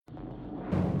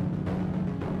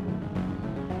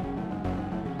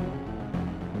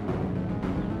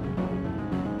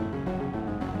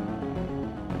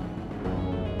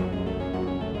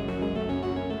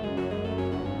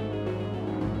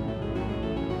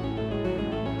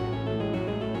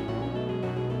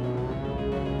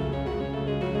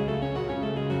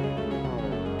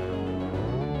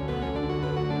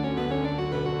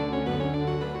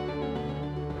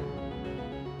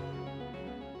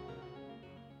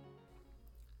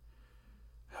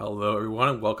Hello, everyone,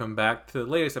 and welcome back to the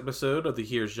latest episode of the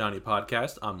Here's Johnny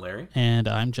podcast. I'm Larry. And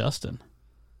I'm Justin.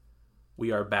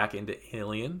 We are back into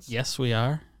Aliens. Yes, we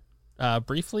are.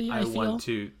 Briefly, I feel. Want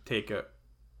to take a...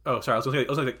 Oh, sorry. I was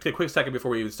going to take a quick second before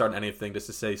we even start anything just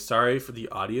to say sorry for the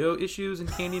audio issues in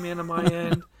Candyman on my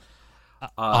end.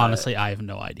 Honestly, I have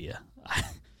no idea.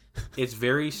 It's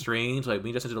very strange. Like,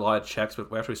 we just did a lot of checks, but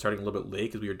we're actually starting a little bit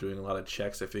late because we were doing a lot of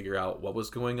checks to figure out what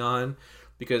was going on.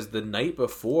 Because the night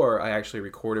before, I actually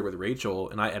recorded with Rachel,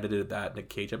 and I edited that Nick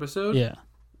Cage episode. Yeah.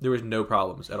 There was no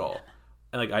problems at all.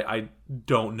 And, like, I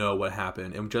don't know what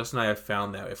happened. And Justin and I have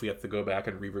found that if we have to go back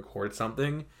and re-record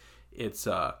something, it's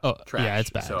trash. Yeah,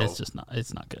 it's bad. So,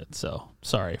 It's not good. So,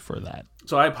 sorry for that.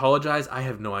 So, I apologize. I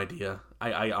have no idea.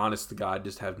 I honest to God,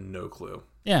 just have no clue.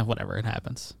 Yeah, whatever. It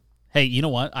happens. Hey, you know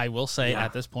what? I will say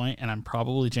at this point, and I'm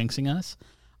probably jinxing us,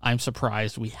 I'm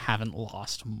surprised we haven't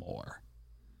lost more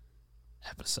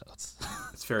episodes.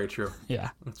 It's very true. Yeah.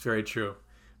 It's very true.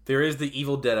 There is the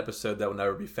Evil Dead episode that will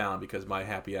never be found because my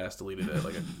happy ass deleted it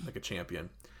like a champion.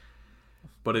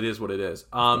 But it is what it is.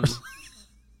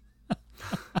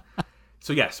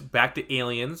 So yes, back to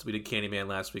Aliens. We did Candyman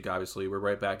last week, obviously. We're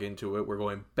right back into it. We're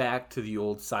going back to the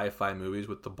old sci-fi movies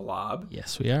with The Blob.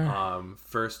 Yes, we are.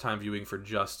 First time viewing for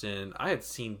Justin. I had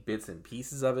seen bits and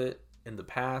pieces of it in the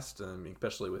past,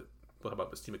 especially with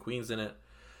Steve McQueen's in it.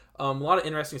 A lot of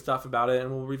interesting stuff about it,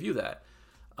 and we'll review that.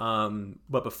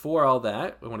 But before all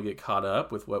that, we want to get caught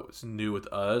up with what's new with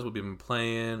us, what we've been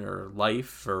playing, or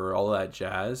life, or all that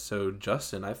jazz. So,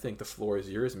 Justin, I think the floor is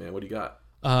yours, man. What do you got?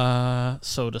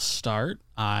 So to start,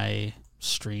 I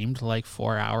streamed like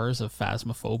 4 hours of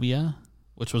Phasmophobia,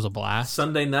 which was a blast.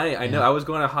 Sunday night. I know I was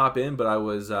going to hop in, but I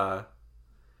was that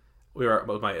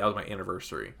was my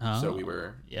anniversary. So we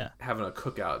were having a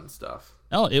cookout and stuff.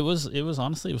 Oh, it was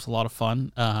honestly, it was a lot of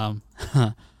fun.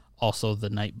 Also the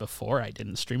night before I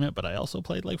didn't stream it, but I also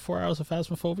played like 4 hours of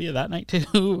Phasmophobia that night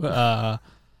too.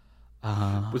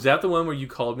 Was that the one where you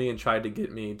called me and tried to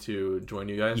get me to join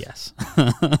you guys? Yes.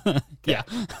 Yeah.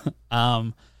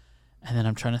 And then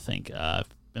I'm trying to think. I've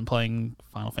been playing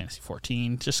Final Fantasy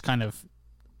 14, just kind of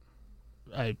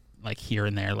like here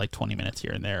and there, like 20 minutes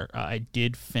here and there. I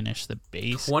did finish the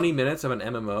base. 20 minutes of an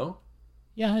MMO?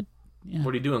 Yeah.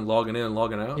 What are you doing? Logging in and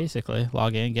logging out? Basically,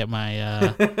 log in, get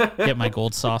my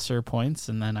gold saucer points,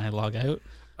 and then I log out.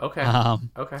 Okay.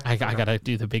 Okay. I gotta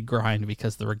do the big grind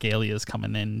because the regalia is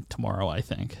coming in tomorrow, I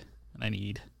think, and I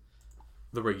need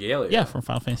the regalia. Yeah, from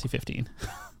Final Fantasy 15.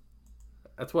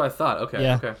 That's what I thought. Okay.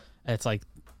 Yeah. Okay.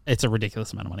 It's a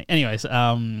ridiculous amount of money. Anyways,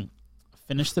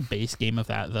 finished the base game of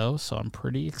that though, so I'm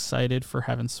pretty excited for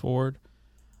Heaven's Sword.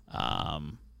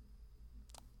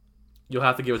 You'll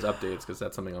have to give us updates because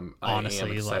that's something I am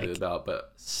excited like, about.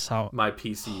 But my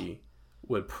PC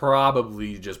would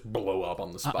probably just blow up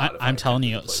on the spot. I'm telling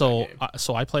you. So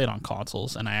I play it on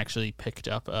consoles, and I actually picked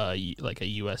up a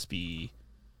USB,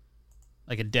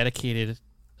 like a dedicated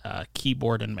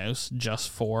keyboard and mouse just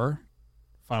for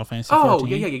Final Fantasy 14. Oh,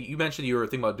 yeah. You mentioned you were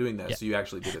thinking about doing that, so you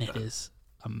actually did it. It is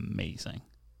amazing.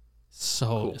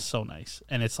 So nice,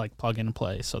 and it's like plug and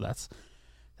play. So that's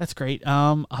great.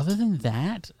 Other than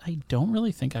that, I don't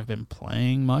really think I've been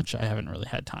playing much. I haven't really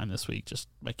had time this week. Just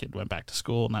my kid went back to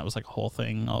school, and that was like a whole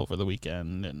thing all over the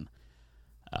weekend. And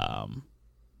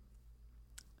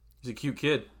he's a cute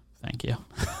kid. Thank you.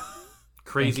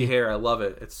 Crazy hair, I love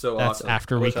it. It's so That's awesome.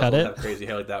 After we cut it. Had crazy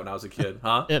hair like that when I was a kid,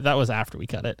 huh? That was after we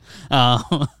cut it.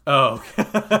 Oh,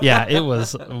 yeah, it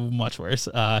was much worse.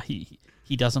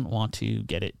 He doesn't want to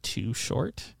get it too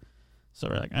short. So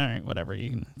we're like, all right, whatever.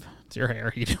 It's your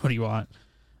hair. You do what you want.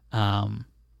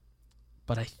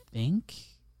 But I think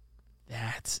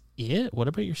that's it. What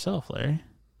about yourself, Larry?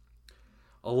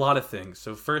 A lot of things.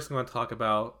 So first thing I want to talk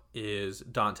about is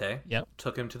Dante. Yep.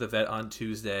 Took him to the vet on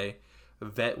Tuesday. The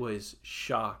vet was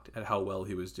shocked at how well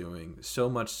he was doing. So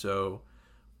much so,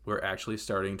 we're actually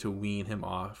starting to wean him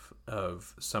off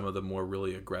of some of the more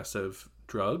really aggressive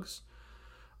drugs.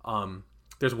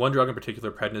 There's one drug in particular,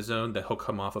 prednisone, that he'll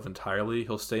come off of entirely.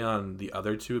 He'll stay on the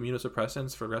other two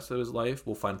immunosuppressants for the rest of his life.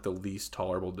 We'll find the least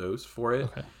tolerable dose for it.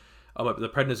 Okay. But the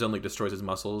prednisone destroys his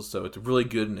muscles, so it's really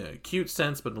good in an acute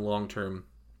sense, but in the long term.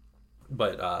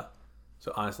 But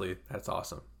so honestly, that's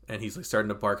awesome. And he's starting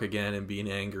to bark again and being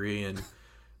angry and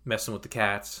messing with the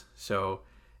cats. So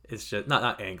it's just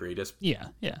not angry, just yeah.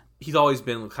 He's always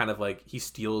been kind of like he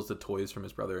steals the toys from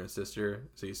his brother and sister,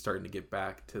 so he's starting to get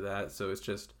back to that. So it's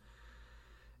just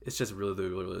really,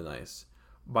 really, really nice.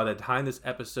 By the time this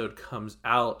episode comes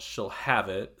out, she'll have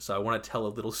it. So I want to tell a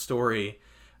little story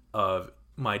of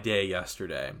my day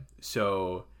yesterday.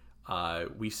 So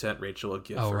we sent Rachel a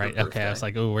gift for her birthday. Okay. I was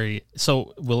like, oh,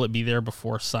 so will it be there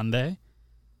before Sunday?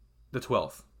 The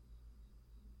 12th.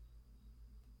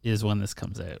 is when this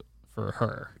comes out for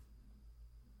her.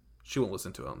 She won't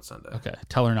listen to it on Sunday. Okay,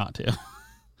 tell her not to.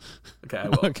 Okay, I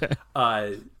will.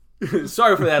 Okay.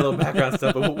 Sorry for that little background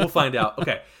stuff, but we'll find out.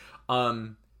 Okay.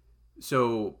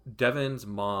 So Devin's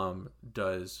mom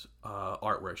does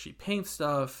artwork. She paints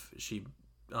stuff. She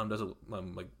does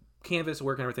like canvas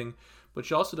work and everything, but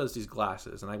she also does these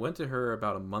glasses. And I went to her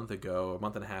about a month and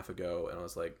a half ago, and I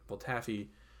was like, well, Taffy,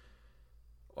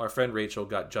 our friend Rachel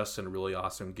got Justin a really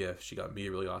awesome gift. She got me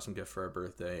a really awesome gift for our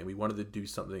birthday, and we wanted to do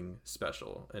something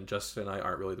special. And Justin and I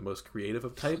aren't really the most creative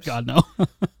of types. God, no.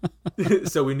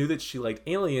 So we knew that she liked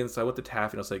aliens. So I went to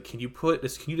Taffy and I was like, can you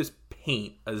just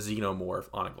paint a xenomorph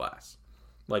on a glass?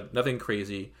 Like, nothing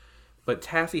crazy. But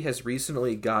Taffy has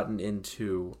recently gotten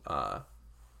into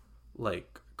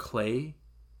like clay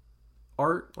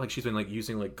art. Like, she's been like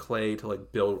using like clay to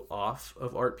like build off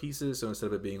of art pieces. So instead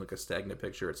of it being like a stagnant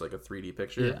picture, it's like a 3D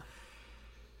picture. Yeah.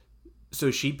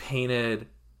 So she painted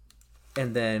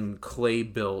and then clay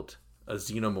built a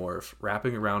xenomorph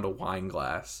wrapping around a wine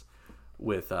glass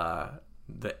with the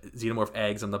xenomorph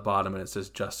eggs on the bottom, and it says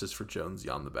 "Justice for Jonesy"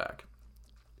 on the back.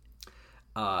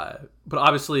 But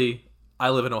obviously, I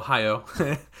live in Ohio,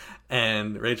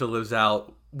 and Rachel lives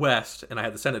out west, and I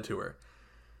had to send it to her.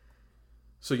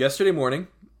 So yesterday morning,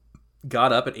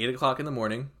 got up at 8 o'clock in the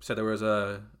morning, said there was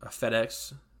a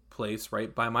FedEx place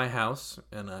right by my house,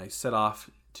 and I set off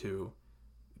to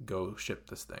go ship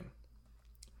this thing.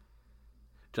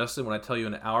 Justin, when I tell you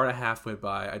an hour and a half went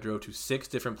by, I drove to 6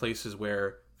 different places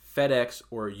where FedEx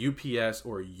or UPS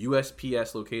or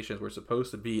USPS locations were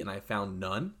supposed to be, and I found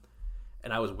none.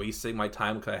 And I was wasting my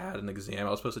time because I had an exam I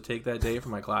was supposed to take that day for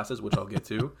my classes, which I'll get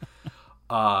to.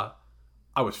 I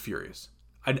was furious.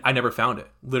 I never found it.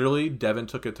 Literally, Devin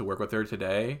took it to work with her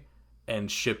today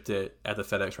and shipped it at the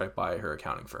FedEx right by her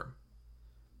accounting firm.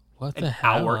 What the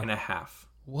hell? An hour and a half.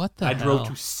 What the hell? I drove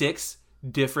to 6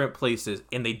 different places,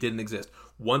 and they didn't exist.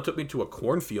 One took me to a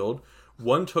cornfield.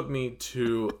 One took me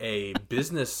to a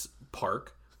business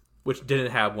park, which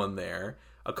didn't have one there.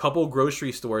 A couple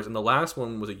grocery stores, and the last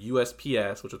one was a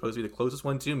USPS, which was supposed to be the closest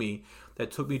one to me,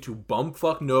 that took me to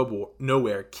bumfuck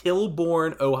nowhere,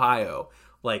 Kilbourne, Ohio.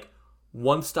 Like,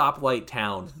 one stoplight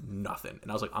town, nothing. And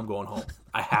I was like, I'm going home.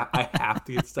 I have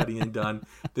to get studying done.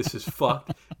 This is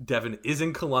fucked. Devin is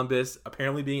in Columbus.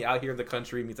 Apparently being out here in the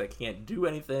country means I can't do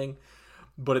anything.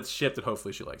 But it's shipped, and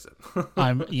hopefully she likes it.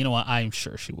 You know what? I'm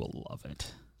sure she will love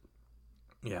it.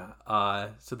 Yeah.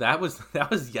 So that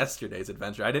was yesterday's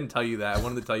adventure. I didn't tell you that. I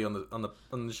wanted to tell you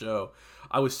on the show.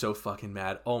 I was so fucking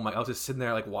mad. Oh my! I was just sitting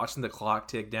there like watching the clock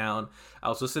tick down. I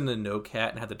was listening to No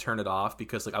Cat and had to turn it off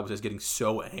because like I was just getting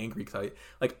so angry because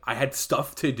I had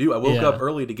stuff to do. I woke up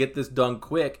early to get this done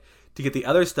quick to get the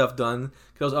other stuff done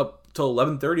because I was up till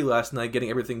 11:30 last night getting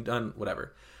everything done.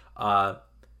 Whatever.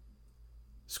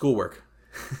 Schoolwork.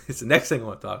 It's the next thing I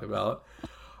want to talk about.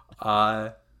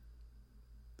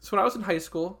 So when I was in high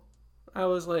school, I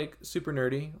was like super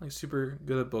nerdy, like super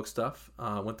good at book stuff.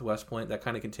 Went to West Point. That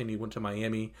kind of continued. Went to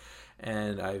Miami,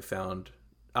 and I found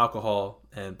alcohol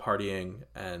and partying,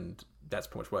 and that's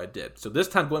pretty much what I did. So this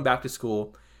time going back to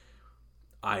school,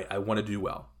 I want to do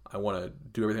well. I want to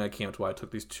do everything I can. That's why I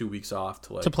took these 2 weeks off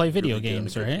to play video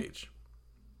games, right? Age.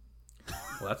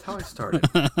 Well, that's how I started.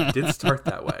 I did start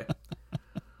that way.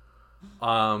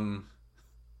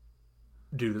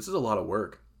 Dude, this is a lot of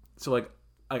work. So like,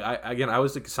 I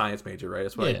was a science major, right?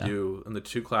 That's what I do. And the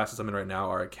 2 classes I'm in right now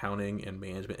are accounting and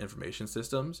management information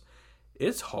systems.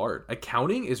 It's hard.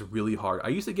 Accounting is really hard. I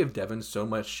used to give Devin so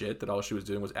much shit that all she was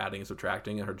doing was adding and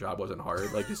subtracting, and her job wasn't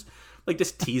hard. Like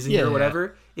just teasing her or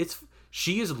whatever.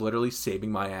 She is literally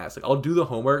saving my ass. Like, I'll do the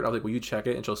homework, and I'll like, will you check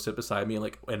it? And she'll sit beside me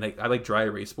and I like dry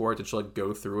erase boards, and she'll like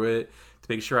go through it to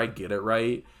make sure I get it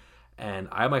right. And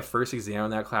I have my first exam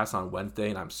in that class on Wednesday,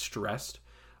 and I'm stressed.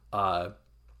 I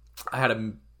had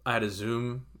a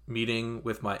Zoom meeting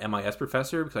with my MIS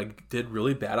professor because I did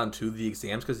really bad on 2 of the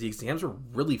exams because the exams were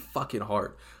really fucking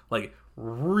hard. Like,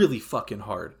 really fucking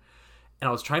hard. And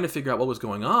I was trying to figure out what was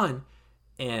going on,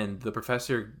 and the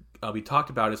professor, we talked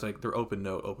about it's like they're open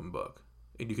note, open book,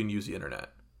 and you can use the internet.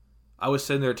 I was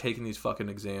sitting there taking these fucking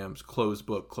exams, closed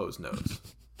book, closed notes.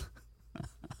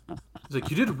 He's like,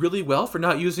 you did really well for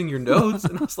not using your notes.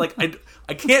 And I was like,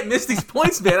 I can't miss these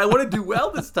points, man. I want to do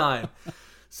well this time.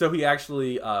 So he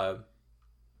actually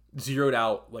zeroed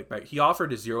out, he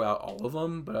offered to zero out all of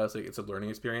them, but I was like, it's a learning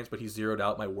experience. But he zeroed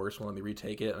out my worst one, let me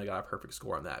retake it, and I got a perfect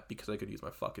score on that because I could use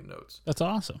my fucking notes. That's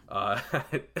awesome. I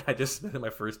just submitted my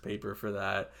first paper for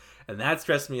that. And that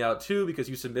stressed me out too because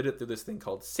you submit it through this thing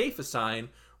called SafeAssign,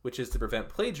 which is to prevent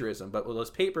plagiarism. But with this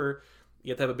paper, you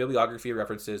have to have a bibliography of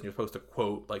references, and you're supposed to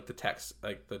quote like the text,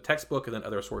 like the textbook, and then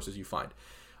other sources you find.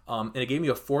 And it gave me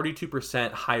a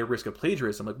 42% higher risk of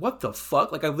plagiarism. I'm like, what the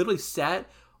fuck? Like, I literally sat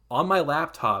on my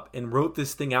laptop and wrote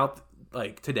this thing out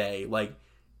like today, like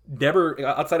never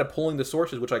outside of pulling the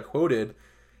sources, which I quoted.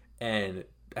 And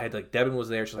I had like, Devin was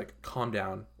there. She's like, calm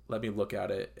down, let me look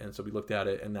at it. And so we looked at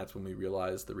it, and that's when we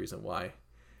realized the reason why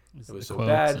it was so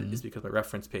bad is because my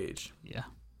reference page. Yeah.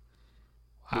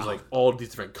 There's like all these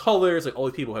different colors, like all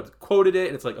these people have quoted it,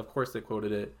 and it's like, of course they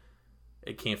quoted it.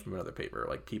 It came from another paper.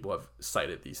 Like, people have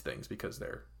cited these things because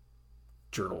they're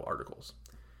journal articles.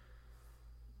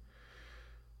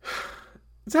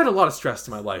 It's added a lot of stress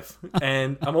to my life,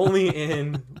 and I'm only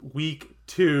in week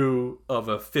 2 of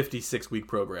a 56-week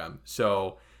program.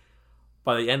 So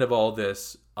by the end of all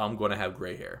this, I'm going to have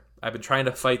gray hair. I've been trying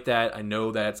to fight that. I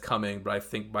know that it's coming, but I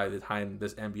think by the time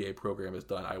this MBA program is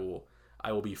done, I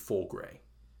will be full gray.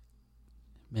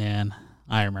 Man,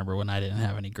 I remember when I didn't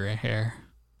have any gray hair.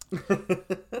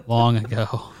 Long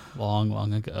ago.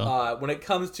 Long ago. When it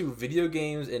comes to video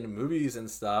games and movies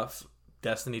and stuff,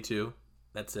 Destiny 2,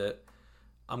 that's it.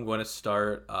 I'm going to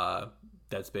start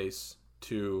Dead Space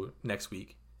 2 next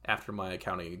week after my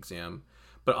accounting exam.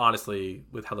 But honestly,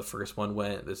 with how the first one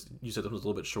went, you said this was a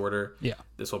little bit shorter. Yeah.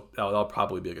 That'll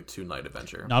probably be like a 2-night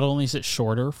adventure. Not only is it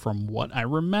shorter, from what I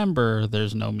remember,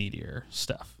 there's no meteor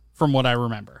stuff. From what I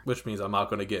remember. Which means I'm not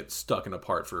going to get stuck in a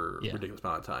part for a ridiculous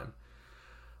amount of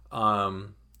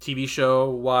time. TV show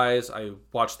wise, I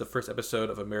watched the first episode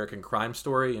of American Crime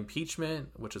Story Impeachment,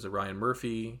 which is a Ryan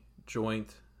Murphy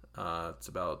joint. It's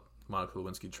about Monica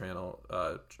Lewinsky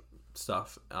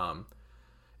stuff.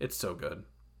 It's so good.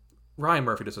 Ryan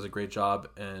Murphy just does a great job,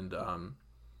 and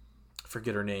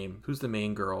forget her name. Who's the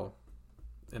main girl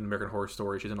in American Horror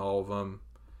Story? She's in all of them.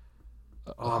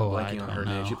 I'm blanking on her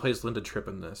name. She plays Linda Tripp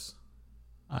in this.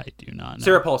 I do not know.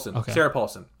 Sarah Paulson. Okay. Sarah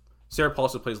Paulson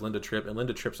plays Linda Tripp, and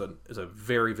Linda Tripp is a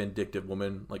very vindictive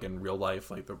woman, like in real life,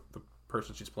 like the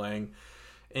person she's playing.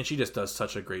 And she just does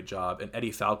such a great job. And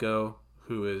Eddie Falco,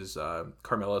 who is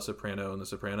Carmela Soprano in The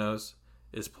Sopranos,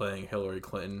 is playing Hillary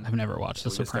Clinton. I've never watched The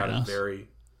Sopranos.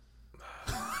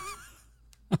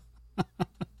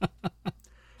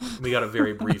 We got a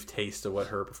very brief taste of what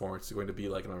her performance is going to be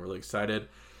like, and I'm really excited.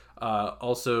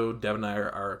 Also, Dev and I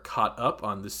are caught up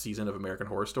on this season of American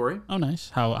Horror Story. Oh, nice.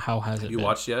 How has it been? You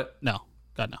watched yet? No.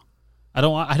 God, no. I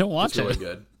don't watch it. It's really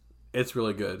good. It's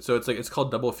really good. So it's called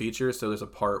double feature. So there's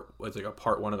it's like a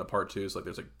part 1 and a part 2. So like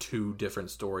there's like 2 different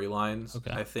storylines.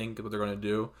 Okay. I think what they're going to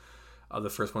do.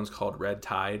 The first one's called Red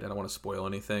Tide. I don't want to spoil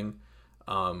anything,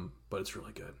 but it's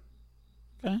really good.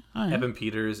 Okay. All right. Evan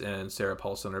Peters and Sarah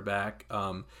Paulson are back.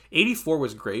 84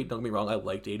 was great. Don't get me wrong. I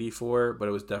liked 84, but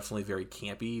it was definitely very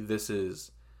campy. This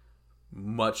is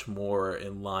much more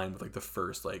in line with like the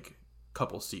first like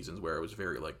couple seasons where it was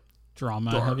very like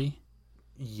drama dark. Heavy.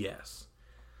 Yes.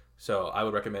 So I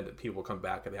would recommend that people come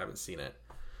back if they haven't seen it.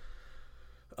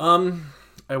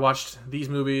 I watched these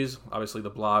movies, obviously The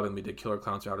Blob, and we did Killer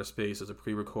Clowns from Outer Space as a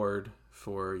pre-record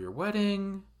for your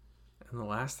wedding. And the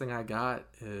last thing I got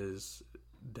is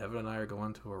Devin and I are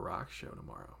going to a rock show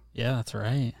tomorrow. Yeah, that's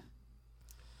right.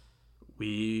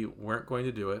 We weren't going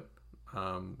to do it.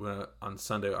 On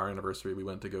Sunday, our anniversary, we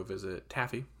went to go visit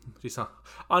Taffy. She's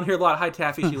on here a lot. Hi,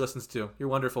 Taffy. She listens too. You're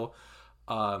wonderful.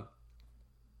 We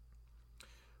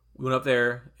went up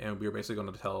there, and we were basically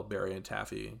going to tell Barry and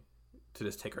Taffy to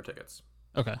just take our tickets.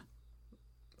 Okay.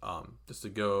 Just to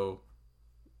go.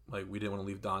 Like, we didn't want to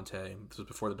leave Dante. This was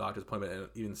before the doctor's appointment, and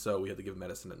even so, we had to give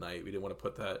medicine at night. We didn't want to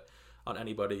put that on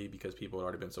anybody because people had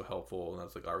already been so helpful, and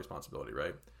that's like our responsibility,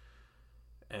 right?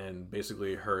 And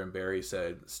basically, her and Barry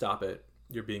said, "Stop it!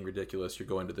 You're being ridiculous. You're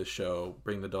going to this show.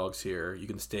 Bring the dogs here. You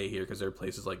can stay here because their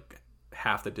place is like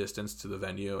half the distance to the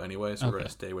venue anyway. So we're going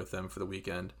to stay with them for the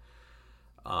weekend.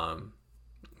 And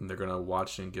they're going to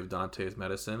watch and give Dante his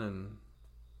medicine, and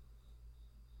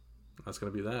that's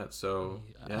going to be that. So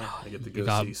yeah, I get to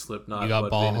go see Slipknot. You got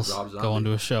balls going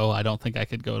to a show. I don't think I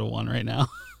could go to one right now."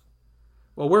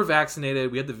 Well, we're vaccinated.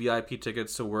 We had the VIP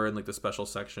tickets, so we're in like the special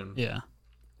section. Yeah.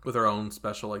 With our own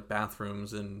special like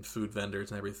bathrooms and food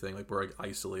vendors and everything. Like we're like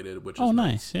isolated, which is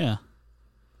nice. Yeah.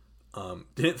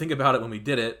 Didn't think about it when we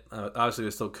did it. Obviously, it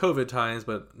was still COVID times,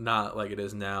 but not like it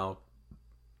is now.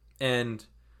 And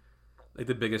like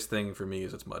the biggest thing for me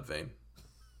is it's Mudvayne.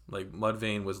 Like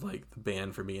Mudvayne was like the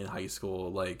band for me in high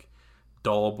school. Like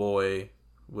Doll Boy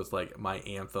was like my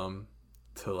anthem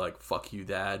to like fuck you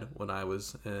dad when I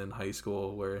was in high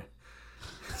school, where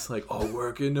it's like all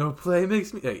work and no play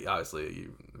makes me. Hey, obviously,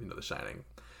 you know The Shining,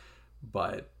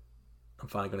 but I'm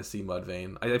finally going to see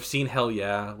Mudvayne. I've seen Hell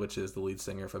Yeah, which is the lead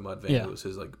singer for Mudvayne. Yeah. It was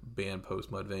his like band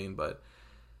post Mudvayne, but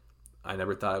I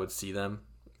never thought I would see them,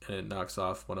 and it knocks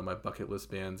off one of my bucket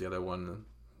list bands. The other one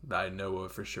that I know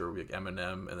of for sure would be like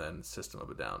Eminem and then System of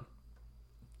a Down.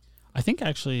 I think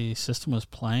actually System was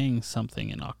playing something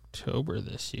in October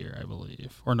this year, I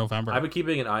believe, or November. I've been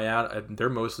keeping an eye out. They're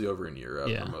mostly over in Europe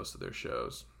for most of their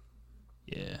shows.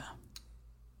 Yeah.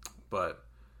 But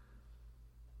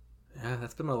yeah,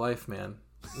 that's been my life, man.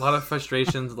 A lot of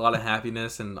frustrations, a lot of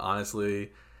happiness, and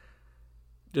honestly,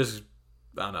 just,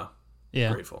 I don't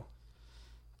know, grateful.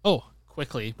 Oh,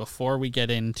 quickly, before we get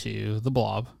into the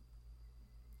blob,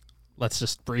 let's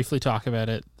just briefly talk about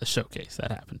it. The showcase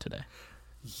that happened today.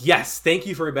 Yes, thank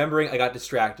you for remembering. I got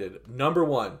distracted. Number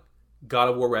one, God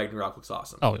of War Ragnarok looks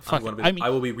awesome. Oh, fuck. I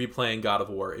will be replaying God of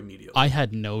War immediately. I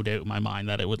had no doubt in my mind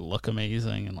that it would look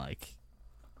amazing. And, like,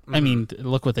 I mean,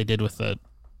 look what they did with the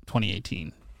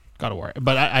 2018 God of War.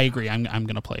 But I agree. I'm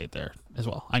going to play it there as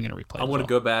well. I'm going to replay it. I want to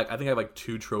go back. I think I have like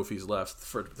 2 trophies left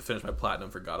to finish my platinum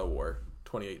for God of War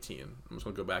 2018. I'm just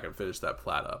going to go back and finish that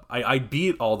plat up. I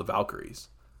beat all the Valkyries.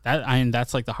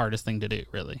 That's like the hardest thing to do,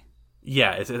 really.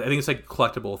 Yeah, I think it's like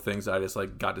collectible things that I just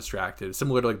like got distracted.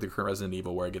 Similar to like the current Resident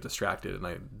Evil where I get distracted and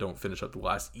I don't finish up the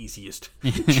last easiest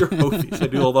trophies. I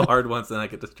do all the hard ones and then I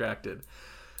get distracted.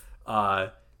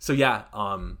 So yeah,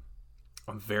 I'm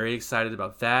very excited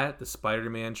about that. The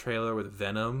Spider-Man trailer with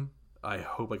Venom. I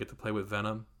hope I get to play with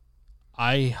Venom.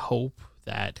 I hope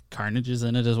that Carnage is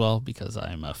in it as well because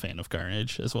I'm a fan of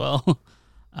Carnage as well.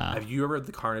 Have you ever read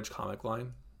the Carnage comic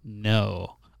line?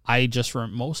 No. I just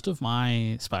most of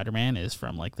my Spider-Man is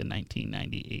from like the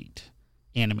 1998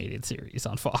 animated series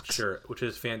on Fox. Sure, which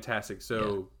is fantastic.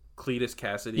 So Cletus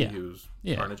Cassidy, who's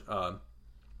Carnage,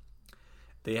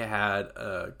 they had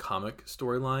a comic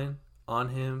storyline on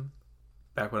him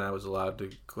back when I was allowed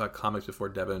to collect comics before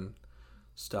Devin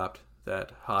stopped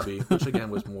that hobby, which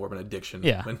again was more of an addiction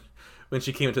when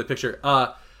she came into the picture.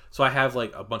 So I have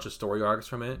like a bunch of story arcs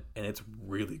from it, and it's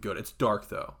really good. It's dark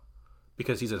though.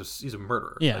 Because he's a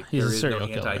murderer. Yeah, like, he's there a serial is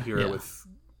no anti-hero with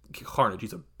Carnage.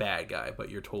 He's a bad guy,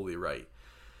 but you're totally right.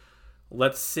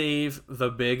 Let's save the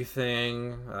big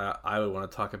thing I would want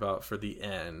to talk about for the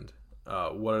end.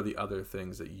 What are the other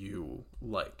things that you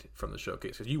liked from the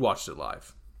showcase? Because you watched it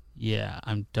live. Yeah,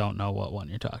 I don't know what one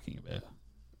you're talking about.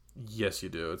 Yes, you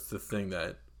do. It's the thing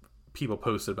that people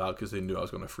posted about because they knew I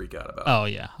was going to freak out about. Oh,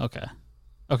 yeah. Okay.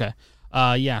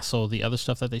 So the other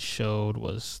stuff that they showed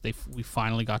was we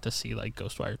finally got to see like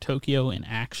Ghostwire Tokyo in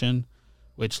action,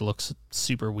 which looks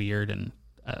super weird and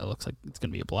it looks like it's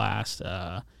gonna be a blast.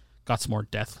 Got some more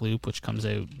Deathloop, which comes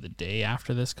out the day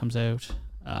after this comes out.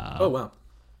 Oh wow.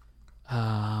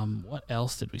 What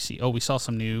else did we see? Oh, we saw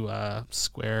some new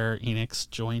Square Enix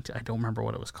joint. I don't remember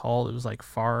what it was called. It was like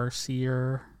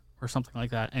Farseer or something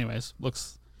like that. Anyways,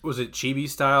 looks. Was it chibi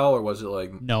style or was it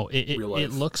like no? Real life?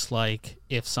 It looks like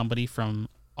if somebody from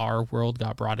our world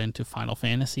got brought into Final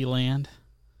Fantasy Land.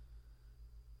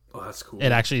 Oh, that's cool.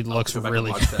 It actually looks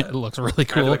really. It looks really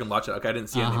cool. I can watch it. Okay, I didn't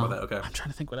see anything about that. Okay, I'm trying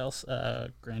to think what else.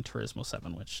 Gran Turismo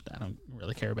 7, which I don't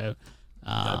really care about.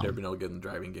 I've never been able to get in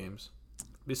driving games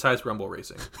besides Rumble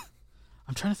Racing.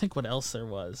 I'm trying to think what else there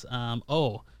was.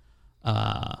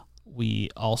 We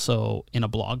also in a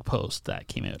blog post that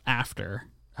came out after.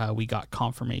 We got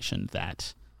confirmation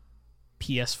that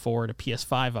PS4 to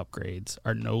PS5 upgrades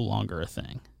are no longer a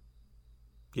thing.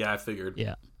 Yeah, I figured.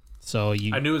 Yeah. So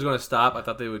I knew it was going to stop. I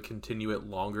thought they would continue it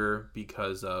longer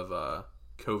because of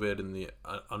COVID and the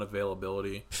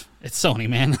unavailability. It's Sony,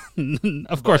 man.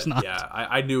 Of course not. Yeah,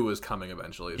 I knew it was coming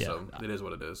eventually, so it is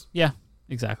what it is. Yeah,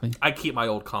 exactly. I keep my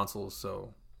old consoles,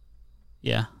 so...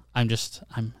 Yeah,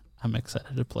 I'm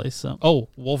excited to play some. Oh,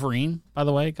 Wolverine, by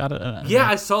the way, got it.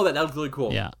 I saw that. That was really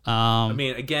cool. Yeah. I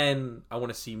mean, again, I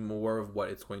want to see more of what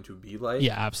it's going to be like.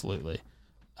 Yeah, absolutely.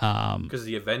 Because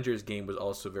the Avengers game was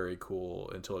also very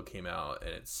cool until it came out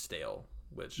and it's stale.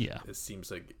 Which it seems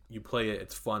like you play it,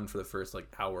 it's fun for the first like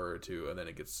hour or two, and then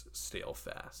it gets stale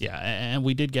fast. Yeah, and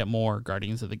we did get more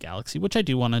Guardians of the Galaxy, which I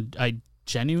do want to. I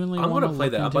genuinely want to want to play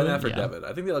that. I'm playing that for Devin.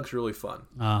 I think that looks really fun.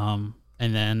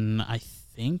 And then I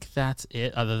think that's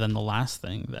it. Other than the last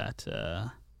thing that.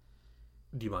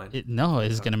 Do you mind?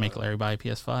 It's going to make Larry buy a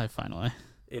PS5 finally.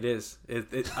 It is.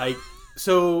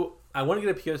 So I want to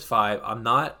get a PS5. I'm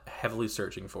not heavily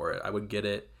searching for it. I would get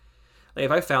it. Like,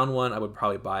 if I found one, I would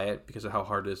probably buy it because of how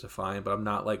hard it is to find. But I'm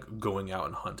not like going out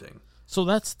and hunting. So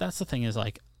that's the thing is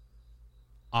like,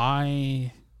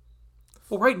 well,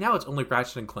 right now it's only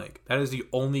Ratchet and Clank. That is the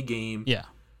only game.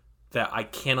 That I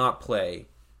cannot play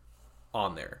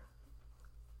on there.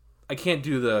 I can't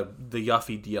do the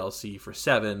Yuffie DLC for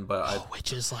 7, but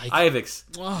which is like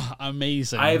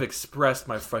amazing. I have expressed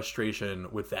my frustration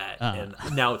with that, and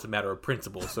now it's a matter of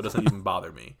principle, so it doesn't even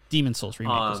bother me. Demon's Souls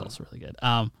remake was also really good.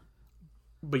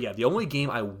 But yeah, the only game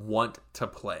I want to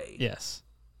play,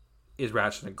 is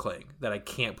Ratchet and Clank that I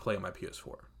can't play on my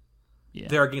PS4. Yeah.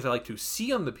 There are games I like to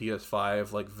see on the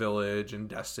PS5, like Village and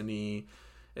Destiny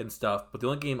and stuff, but the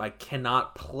only game I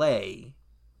cannot play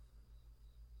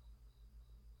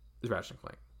is Ratchet and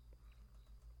Clank.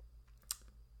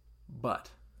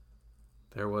 But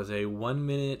there was a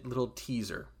 1-minute little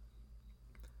teaser.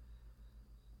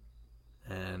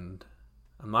 And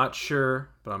I'm not sure,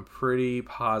 but I'm pretty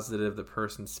positive the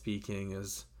person speaking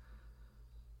is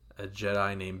a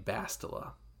Jedi named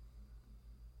Bastila.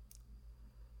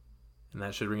 And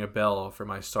that should ring a bell for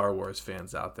my Star Wars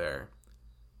fans out there.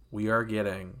 We are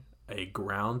getting a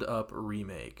ground-up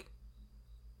remake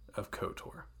of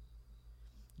KOTOR.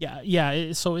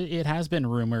 Yeah. So it has been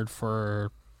rumored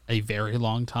for a very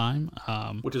long time,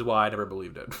 which is why I never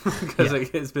believed it, because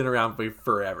it's been around for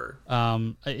forever.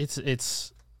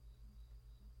 It's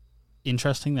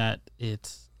interesting that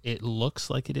it looks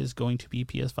like it is going to be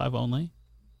PS5 only.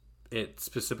 It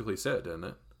specifically said, didn't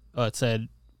it? It said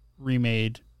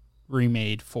remade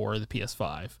for the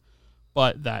PS5,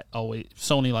 but that always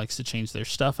Sony likes to change their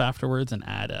stuff afterwards and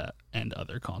add and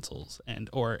other consoles and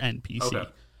PC. Okay.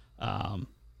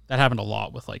 That happened a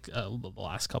lot with like the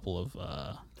last couple of.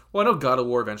 Well, I know God of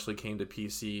War eventually came to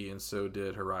PC, and so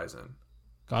did Horizon.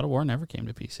 God of War never came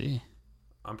to PC.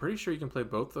 I'm pretty sure you can play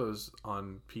both those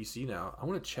on PC now. I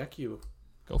want to check you.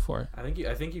 Go for it. I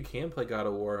think you can play God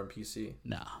of War on PC.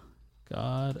 Nah.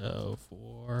 God of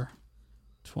War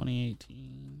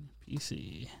 2018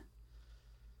 PC.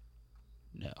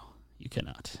 No, you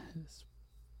cannot.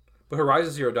 But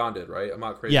Horizon Zero Dawn did, right? I'm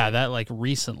not crazy. Yeah, that like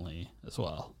recently as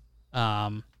well.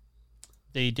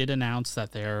 They did announce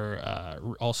that they're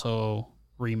also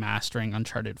remastering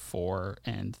Uncharted 4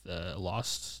 and the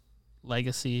Lost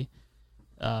Legacy.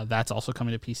 That's also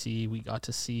coming to PC. We got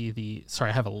to see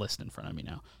I have a list in front of me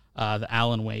now. The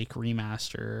Alan Wake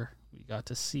remaster we got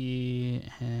to see,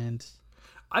 and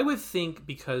I would think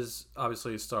because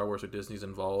obviously Star Wars or Disney's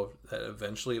involved that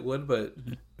eventually it would, but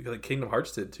because like Kingdom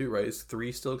Hearts did too, right? Is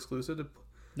 3 still exclusive to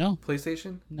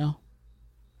PlayStation? No.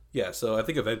 Yeah, so I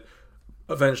think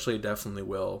eventually it definitely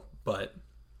will, but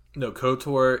no,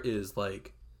 KOTOR is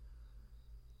like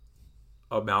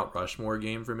a Mount Rushmore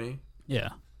game for me. Yeah.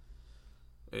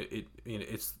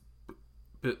 It's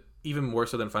but even more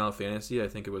so than Final Fantasy. I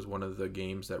think it was one of the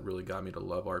games that really got me to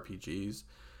love RPGs.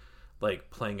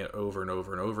 Like playing it over and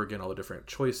over and over again, all the different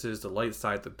choices, the light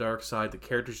side, the dark side, the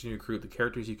characters you recruit, the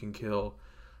characters you can kill.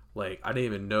 Like I didn't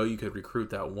even know you could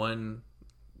recruit that one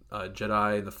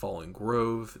Jedi in the Fallen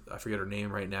Grove. I forget her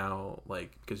name right now.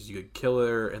 Like because you could kill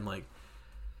her and like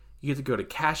you get to go to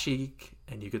Kashyyyk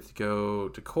and you get to go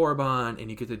to Korriban and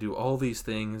you get to do all these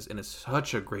things, and it's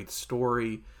such a great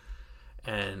story.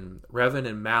 And Revan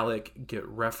and Malik get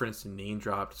referenced and name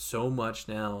dropped so much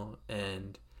now,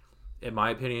 and in my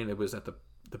opinion, it was at the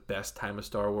best time of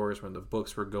Star Wars when the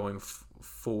books were going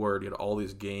forward. You had all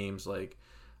these games like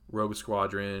Rogue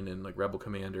Squadron and like Rebel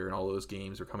Commander, and all those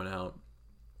games were coming out.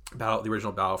 The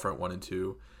original Battlefront 1 and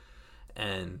 2,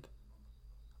 and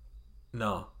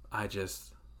no, I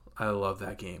love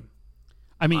that game.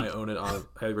 I mean, I own it on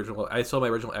I sold my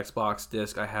original Xbox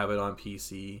disc. I have it on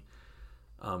PC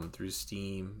through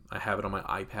Steam. I have it on my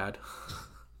iPad.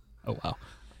 Oh wow.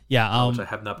 Yeah, which I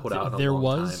have not put out in a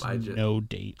long time. There was no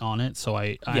date on it, so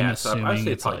I'm assuming so I'd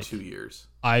say it's probably like 2 years.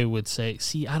 I would say,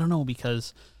 I don't know,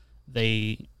 because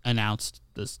they announced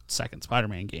the second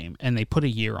Spider-Man game and they put a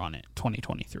year on it,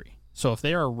 2023. So if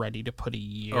they are ready to put a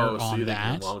year on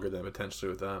that, longer than potentially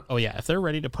with that. Oh yeah, if they're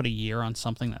ready to put a year on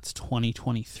something that's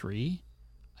 2023,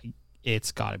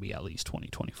 it's got to be at least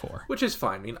 2024. Which is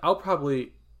fine. I mean, I'll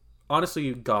probably.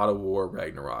 Honestly, God of War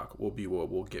Ragnarok will be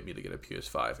what will get me to get a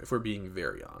PS5, if we're being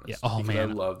very honest. Yeah. Oh,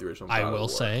 man. I love the original God I of will War.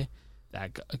 say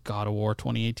that God of War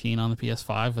 2018 on the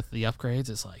PS5 with the upgrades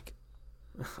is like...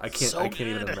 I can't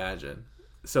even imagine.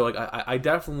 So, like, I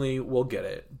definitely will get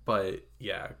it. But,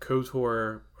 yeah,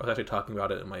 KOTOR, I was actually talking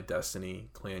about it in my Destiny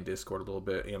clan Discord a little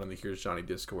bit, and on the Here's Johnny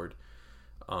Discord.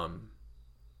 I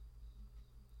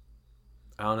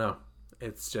don't know.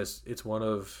 It's one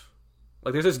of...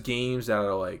 Like, there's just games that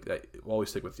are, like, that will always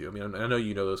stick with you. I mean, I know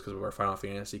you know those because of our Final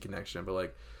Fantasy connection,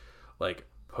 but, like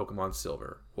Pokemon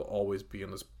Silver will always be on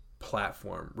this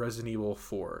platform. Resident Evil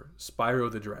 4,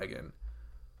 Spyro the Dragon,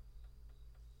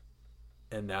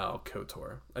 and now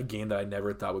KOTOR. A game that I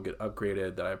never thought would get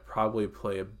upgraded, that I probably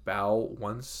play about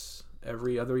once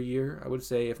every other year, I would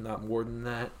say, if not more than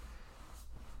that.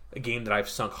 A game that I've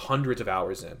sunk hundreds of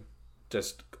hours in.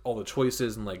 Just all the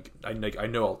choices, and like I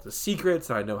know all the secrets,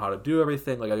 and I know how to do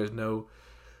everything. Like there's no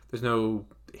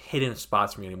hidden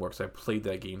spots for me anymore because I played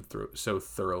that game through so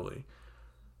thoroughly.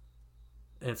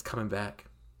 And it's coming back,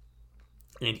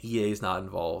 and EA is not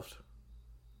involved.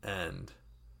 and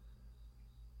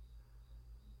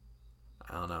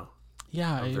I don't know.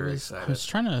 Yeah, I'm very excited. I was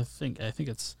trying to think. I think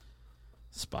it's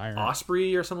Aspire.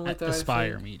 Osprey or something like that.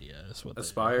 Aspire Media is what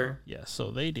Aspire? Yeah,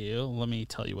 so they do. Let me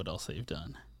tell you what else they've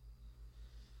done.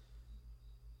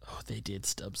 Oh, they did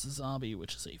Stubbs the Zombie,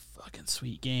 which is a fucking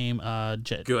sweet game.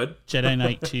 Good. Jedi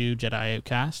Knight 2, Jedi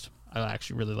Outcast. I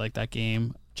actually really like that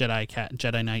game.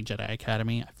 Jedi Knight, Jedi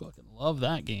Academy. I fucking love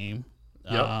that game.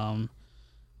 Yep.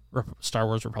 Star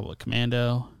Wars Republic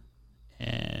Commando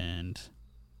and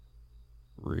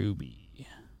Ruby.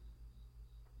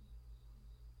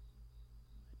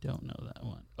 I don't know that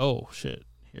one. Oh shit!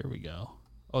 Here we go.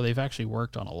 Oh, they've actually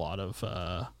worked on a lot of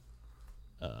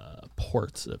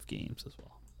ports of games as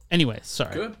well. Anyway,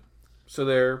 sorry. Good. So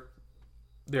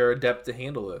they're adept to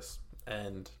handle this,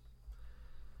 and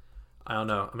I don't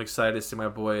know. I'm excited to see my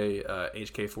boy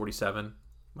HK-47,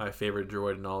 my favorite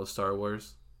droid in all of Star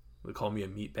Wars. They call me a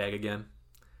meatbag again.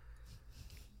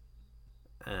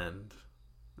 And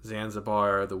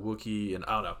Zanzibar, the Wookiee, and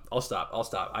I don't know. I'll stop.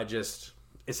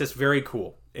 It's just very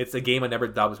cool. It's a game I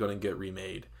never thought was going to get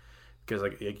remade. Because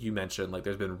like you mentioned, like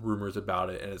there's been rumors about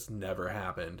it and it's never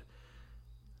happened.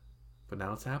 But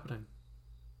now it's happening.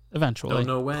 Eventually. Don't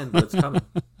know when, but it's coming.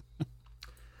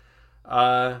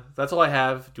 That's all I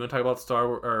have. Do you want to talk about Star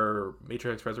Wars or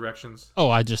Matrix Resurrections? Oh,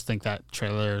 I just think that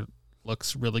trailer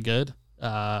looks really good.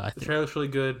 The trailer's really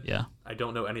good. Yeah. I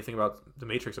don't know anything about the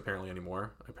Matrix apparently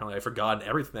anymore. Apparently I've forgotten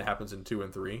everything that happens in 2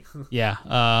 and 3. Yeah.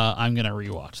 I'm going to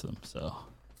rewatch them. So.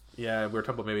 Yeah, we were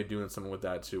talking about maybe doing something with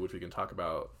that too, which we can talk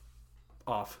about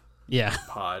off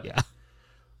pod. Yeah.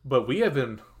 But we have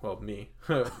been,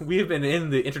 we have been in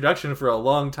the introduction for a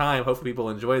long time. Hopefully people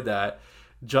enjoyed that.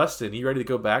 Justin, you ready to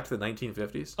go back to the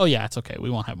 1950s? Oh, yeah, it's okay. We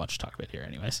won't have much to talk about here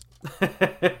anyways.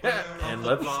 And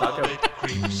let's talk about... It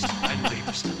creeps and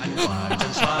leaps and glides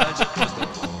and slides across the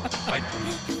floor, right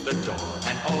through the door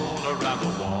and all around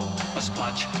the wall. A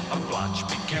splotch, a blotch,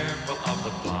 be careful of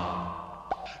the blob.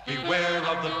 Beware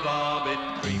of the blob,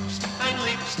 it creeps and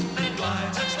leaps and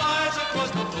glides and slides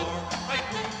across the floor, right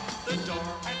through the door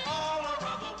and all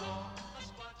around the wall. A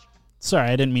splotch. Sorry,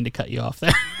 I didn't mean to cut you off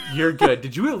there. You're good.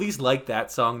 Did you at least like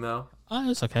that song, though?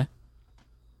 It's okay.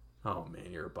 Oh,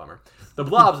 man, you're a bummer. The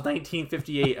Blob's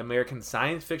 1958 American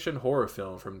science fiction horror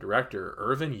film from director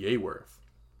Irvin Yeaworth.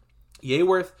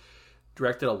 Yeaworth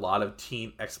directed a lot of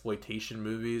teen exploitation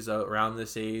movies around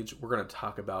this age. We're going to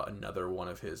talk about another one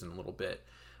of his in a little bit.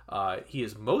 He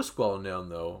is most well known,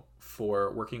 though,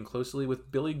 for working closely with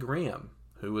Billy Graham,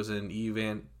 who was an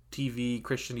TV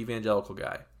Christian evangelical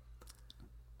guy.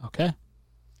 Okay.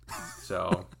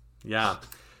 So, yeah.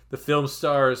 The film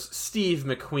stars Steve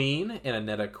McQueen and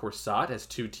Annetta Corsat as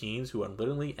two teens who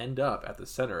unwittingly end up at the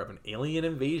center of an alien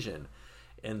invasion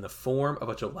in the form of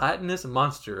a gelatinous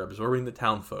monster absorbing the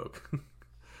townfolk.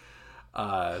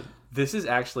 This is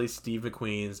actually Steve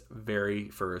McQueen's very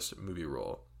first movie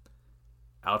role.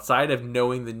 Outside of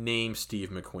knowing the name Steve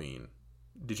McQueen,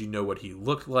 did you know what he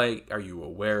looked like? Are you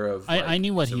aware of I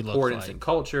knew what he looked like. Importance in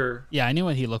culture? Yeah, I knew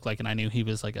what he looked like, and I knew he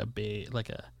was like a big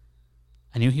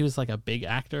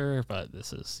actor, but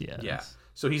this is Yeah.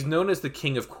 So he's known as the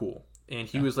King of Cool, and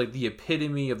he was like the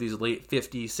epitome of these late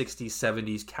 50s, 60s,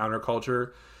 70s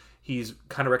counterculture. He's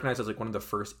kind of recognized as like one of the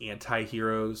first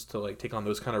anti-heroes to like take on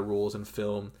those kind of roles in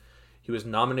film. He was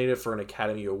nominated for an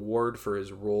Academy Award for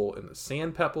his role in The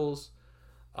Sandpeople.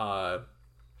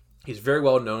 He's very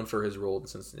well known for his role in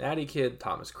Cincinnati Kid,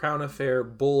 Thomas Crown Affair,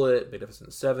 Bullet,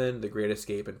 Magnificent Seven, The Great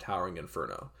Escape, and Towering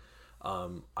Inferno.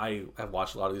 I have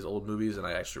watched a lot of these old movies, and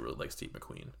I actually really like Steve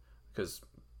McQueen because,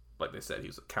 like they said,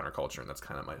 he's a counterculture, and that's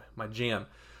kind of my jam.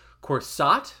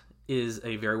 Corsat is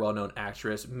a very well-known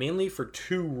actress, mainly for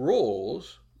two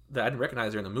roles that I didn't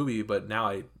recognize her in the movie, but now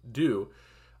I do,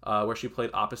 where she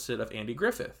played opposite of Andy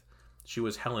Griffith. She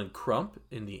was Helen Crump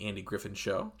in The Andy Griffith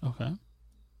Show. Okay.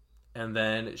 And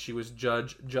then she was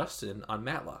Judge Justin on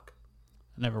Matlock.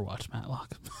 I never watched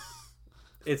Matlock.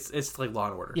 It's like Law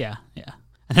 & Order. Yeah.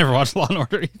 I never watched Law &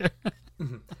 Order either.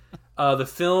 The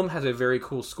film has a very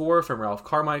cool score from Ralph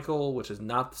Carmichael, which is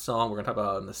not the song we're going to talk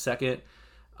about in a second.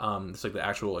 It's like the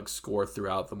actual like score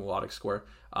throughout, the melodic score.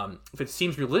 If it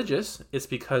seems religious, it's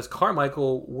because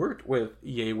Carmichael worked with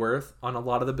Yeaworth on a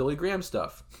lot of the Billy Graham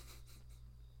stuff.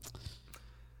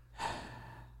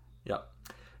 Yep.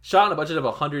 Shot on a budget of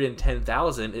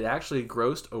 $110,000, it actually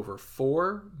grossed over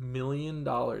 $4 million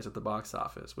at the box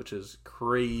office, which is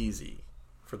crazy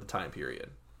for the time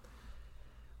period.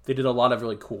 They did a lot of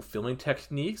really cool filming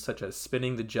techniques, such as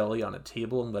spinning the jelly on a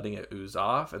table and letting it ooze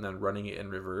off, and then running it in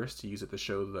reverse to use it to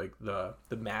show like the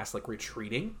mass like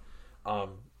retreating.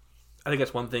 I think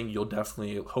that's one thing you'll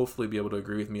definitely, hopefully, be able to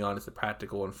agree with me on is the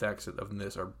practical effects of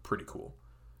this are pretty cool.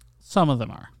 Some of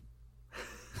them are.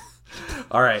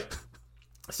 All right.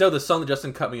 So the song that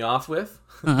Justin cut me off with,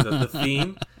 the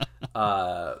theme,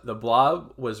 The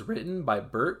Blob was written by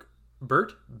Burt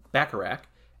Bacharach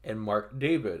and Mark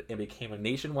David and became a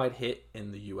nationwide hit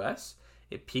in the U.S.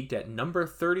 It peaked at number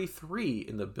 33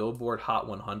 in the Billboard Hot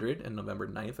 100 on November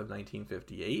 9th of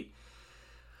 1958.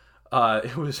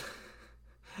 It was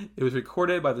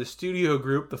recorded by the studio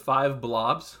group The Five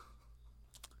Blobs,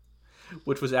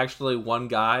 which was actually one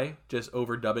guy just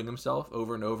overdubbing himself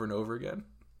over and over and over again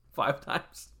 5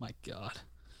 times. My God.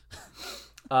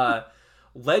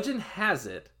 Legend has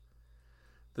it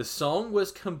the song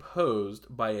was composed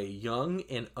by a young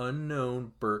and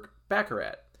unknown Burt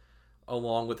Bacharach,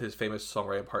 along with his famous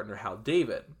songwriting partner Hal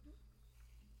David.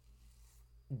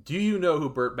 Do you know who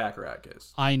Burt Bacharach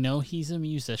is? I know he's a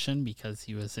musician because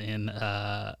he was in...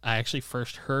 I actually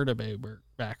first heard about Burt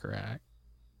Bacharach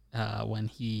when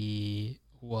he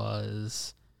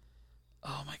was...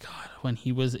 Oh my God. When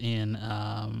he was in...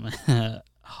 I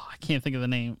can't think of the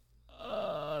name.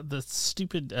 The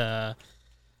stupid...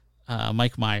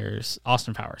 Mike Myers,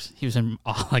 Austin Powers. He was in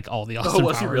all the Austin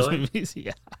was Powers he really? movies.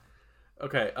 Yeah.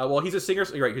 Okay. Well, he's a singer.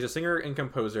 You're right. He's a singer and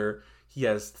composer. He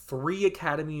has 3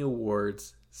 Academy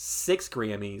Awards, 6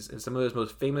 Grammys, and some of his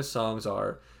most famous songs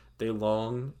are "They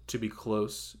Long to Be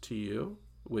Close to You,"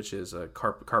 which is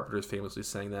Carpenter's famously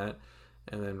sang that,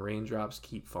 and then "Raindrops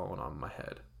Keep Falling on My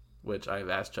Head," which I've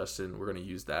asked Justin. We're going to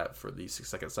use that for the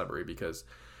 6-second summary because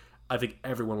I think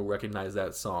everyone will recognize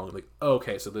that song. Like,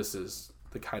 okay, so this is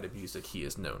the kind of music he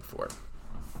is known for.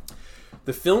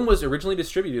 The film was originally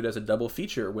distributed as a double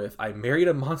feature with "I Married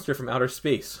a Monster from Outer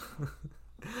Space."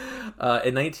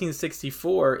 In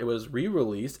 1964, it was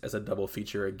re-released as a double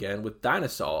feature again with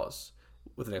 "Dinosaurs,"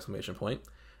 with an exclamation point,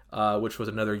 which was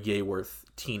another Yeworth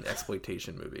teen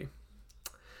exploitation movie.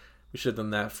 We should have done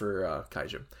that for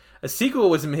Kaiju. A sequel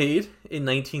was made in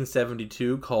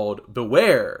 1972 called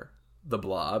 "Beware the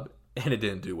Blob," and it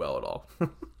didn't do well at all.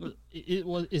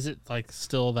 Is it like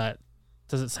still that?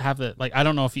 Does it have the like? I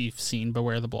don't know if you've seen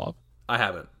Beware the Blob. I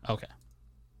haven't. Okay.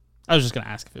 I was just gonna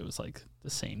ask if it was like the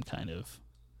same kind of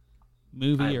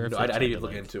movie or if I didn't even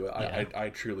look into it. Yeah. I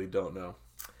truly don't know.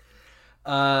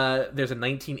 There's a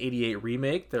 1988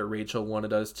 remake that Rachel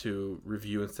wanted us to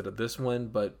review instead of this one,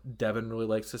 but Devin really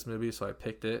likes this movie, so I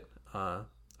picked it.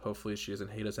 Hopefully she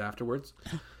doesn't hate us afterwards.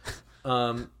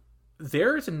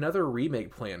 There's another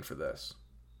remake planned for this.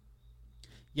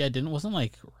 Yeah, wasn't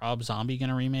like Rob Zombie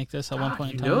gonna remake this at one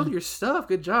point in time? You know your stuff.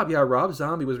 Good job. Yeah, Rob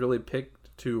Zombie was really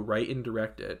picked to write and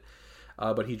direct it,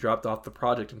 but he dropped off the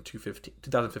project in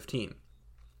 2015.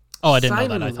 Oh, I didn't know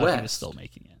that. I thought he was still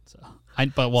making it. So,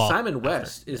 Simon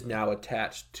West is now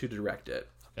attached to direct it.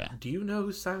 Okay. Do you know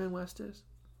who Simon West is?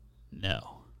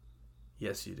 No.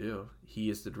 Yes, you do. He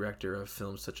is the director of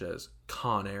films such as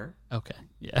Con Air. Okay.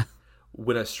 Yeah.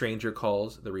 When a Stranger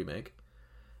Calls, the remake,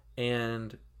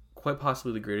 and quite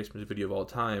possibly the greatest music video of all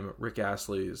time, Rick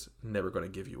Astley's "Never Gonna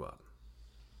Give You Up."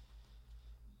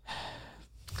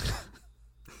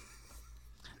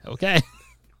 Okay.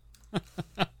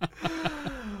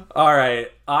 All right.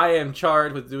 I am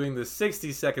charged with doing the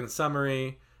 60-second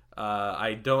summary.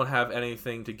 I don't have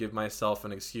anything to give myself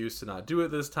an excuse to not do it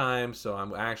this time, so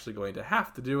I'm actually going to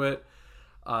have to do it.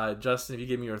 Justin, if you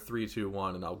give me your 3, 2,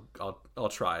 1, and I'll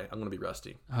try. I'm going to be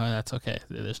rusty. That's okay.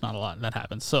 There's not a lot that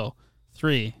happens. So,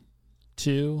 3,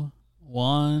 2,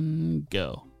 1,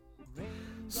 go.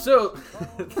 So,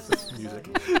 music.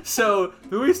 So,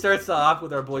 the movie starts off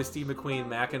with our boy Steve McQueen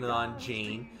macking on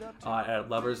Jane at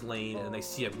Lover's Lane, and they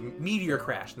see a meteor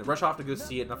crash, and they rush off to go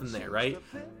see it. Nothing there, right?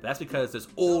 That's because this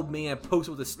old man pokes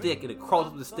it with a stick, and it crawls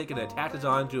up with a stick, and it attaches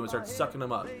onto him and starts sucking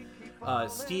him up.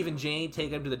 Steve and Jane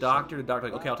take him to the doctor. The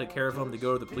doctor's like, okay, I'll take care of him. They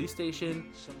go to the police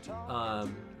station.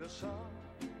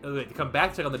 They come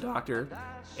back to check on the doctor,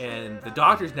 and the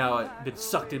doctor's now been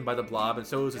sucked in by the blob, and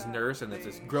so is his nurse, and it's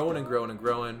just growing and growing and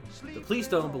growing. The police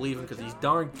don't believe him because these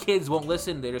darn kids won't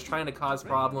listen. They're just trying to cause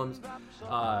problems.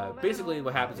 Basically,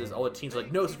 what happens is all the teens are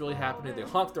like, no, this is really happening. They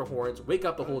honk their horns, wake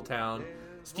up the whole town.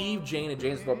 Steve, Jane, and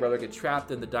Jane's little brother get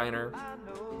trapped in the diner.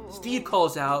 Steve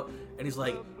calls out, and he's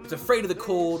like, it's afraid of the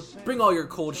cold. Bring all your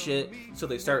cold shit. So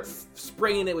they start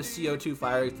spraying it with CO2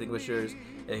 fire extinguishers.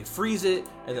 And they freeze it,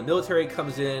 and the military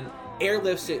comes in,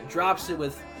 airlifts it, drops it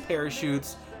with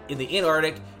parachutes in the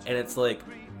Antarctic, and it's like,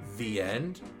 the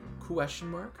end? Question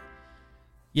mark?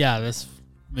 Yeah, this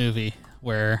movie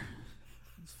where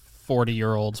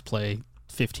 40-year-olds play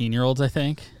 15-year-olds, I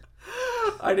think.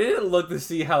 I didn't look to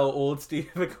see how old Steve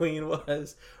McQueen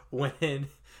was when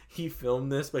he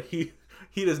filmed this, but he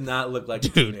He does not look like a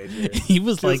Dude, teenager. he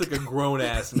was looks like a grown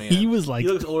ass man. he was like he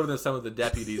looks older than some of the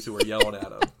deputies who were yelling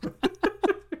at him.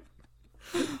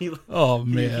 Oh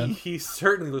man, he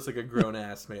certainly looks like a grown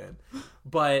ass man.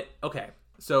 But okay,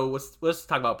 so let's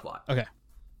talk about plot. okay.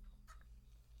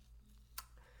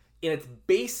 In its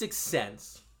basic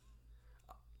sense,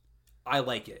 I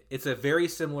like it. It's a very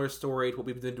similar story to what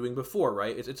we've been doing before,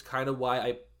 right? It's kind of why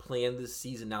I planned this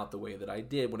season out the way that I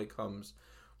did when it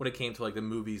came to like the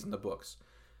movies and the books.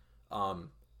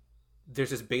 There's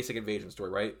this basic invasion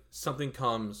story, right? Something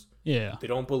comes, Yeah. they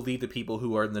don't believe the people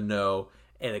who are in the know,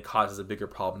 and it causes a bigger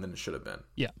problem than it should have been.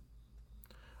 Yeah.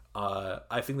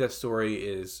 I think that story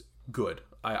is good.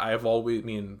 I've always,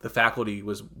 The Faculty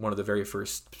was one of the very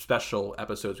first special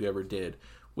episodes we ever did,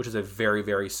 which is a very,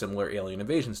 very similar alien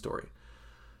invasion story.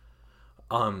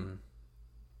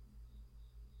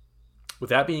 With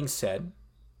that being said,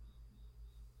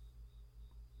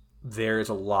 there's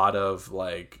a lot of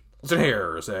like,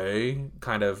 there's a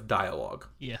kind of dialogue.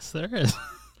 Yes, there is.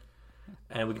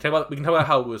 And we can talk about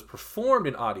how it was performed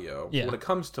in audio. Yeah. When it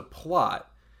comes to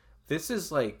plot, this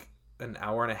is like an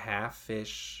hour and a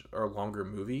half-ish or longer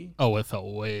movie. Oh, it felt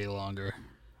way longer.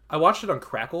 I watched it on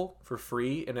Crackle for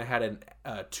free, and it had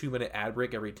a 2-minute ad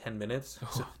break every 10 minutes.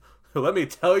 So let me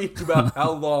tell you about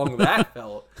how long that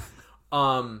felt.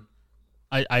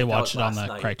 I watched it on the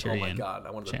night. Criterion. Oh my god!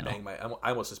 I wanted channel. to bang I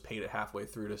almost just paid it halfway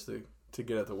through just to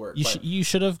get it to work. You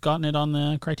should have gotten it on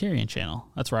the Criterion channel.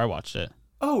 That's where I watched it.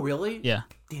 Oh really? Yeah.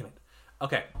 Damn it.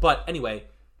 Okay, but anyway,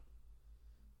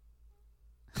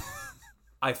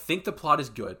 I think the plot is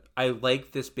good. I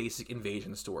like this basic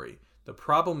invasion story. The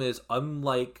problem is,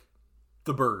 unlike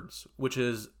The Birds, which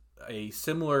is a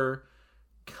similar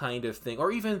kind of thing,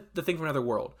 or even The Thing from Another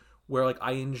World, where like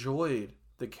I enjoyed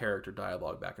the character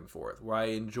dialogue back and forth, where I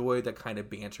enjoyed that kind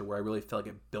of banter, where I really felt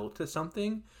like it built to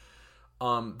something.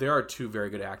 There are two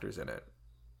very good actors in it.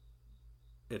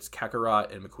 It's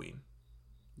Kakarot and McQueen.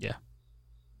 Yeah.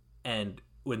 And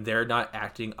when they're not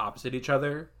acting opposite each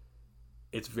other,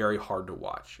 it's very hard to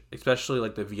watch. Especially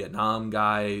like the Vietnam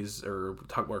guys or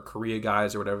Korea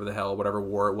guys or whatever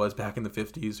war it was back in the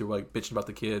 50s who were like bitching about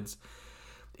the kids.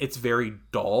 It's very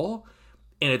dull.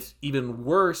 And it's even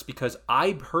worse because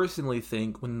I personally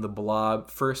think when the blob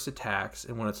first attacks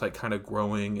and when it's like kind of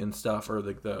growing and stuff, or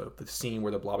like the scene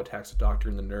where the blob attacks the doctor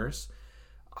and the nurse,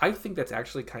 I think that's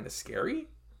actually kind of scary.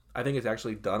 I think it's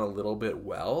actually done a little bit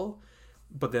well.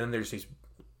 But then there's these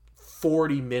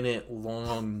 40-minute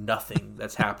long nothing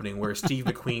that's happening where Steve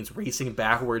McQueen's racing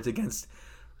backwards against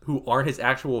who aren't his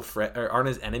actual aren't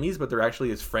his enemies, but they're actually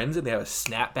his friends, and they have a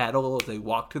snap battle as they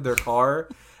walk to their car.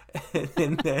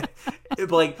 And then,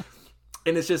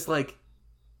 and it's just like,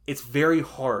 it's very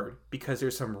hard because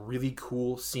there's some really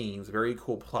cool scenes, very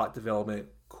cool plot development,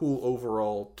 cool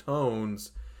overall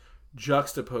tones,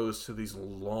 juxtaposed to these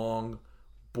long,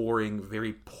 boring,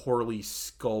 very poorly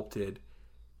sculpted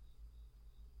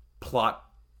plot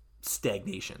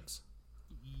stagnations.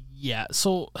 Yeah,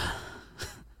 so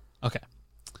okay.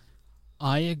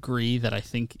 I agree that I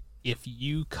think if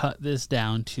you cut this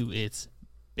down to its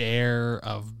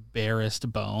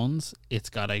barest bones,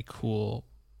 it's got a cool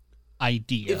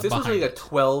idea. If this was behind like a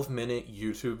 12-minute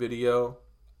YouTube video,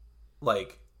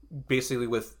 like basically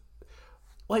with,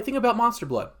 like, think about Monster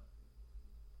Blood.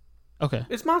 Okay.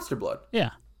 It's Monster Blood.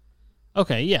 Yeah.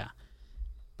 Okay, yeah.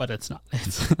 But it's not.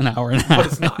 It's an hour and a half. But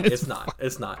it's not.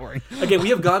 It's not. Boring. Again, we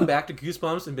have gone back to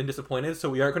Goosebumps and been disappointed, so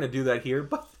we aren't going to do that here.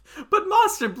 But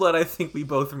Monster Blood, I think we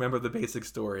both remember the basic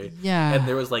story. Yeah. And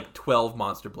there was like 12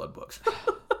 Monster Blood books.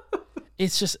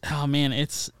 It's just, oh man,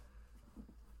 it's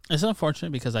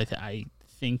unfortunate because I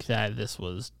think that this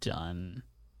was done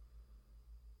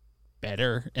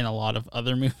better in a lot of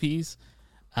other movies.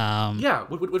 Yeah,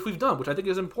 which we've done, which I think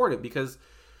is important because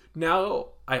now,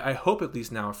 I hope at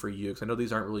least now for you, because I know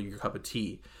these aren't really your cup of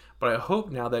tea, but I hope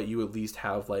now that you at least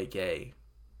have like a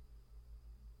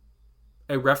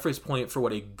reference point for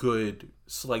what a good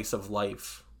slice of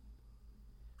life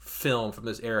film from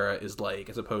this era is like,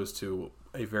 as opposed to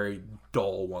a very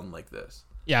dull one like this.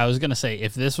 Yeah, I was gonna say,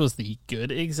 if this was the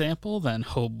good example, then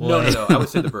oh boy. No. I would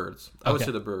say The Birds. I would Okay.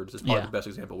 say The Birds is probably the best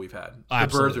example we've had. The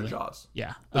Absolutely. Birds or Jaws.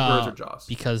 Yeah, The Birds or Jaws.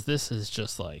 because this is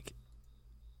just like,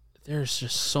 there's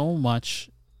just so much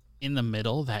in the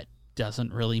middle that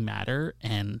doesn't really matter,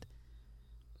 and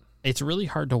it's really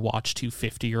hard to watch two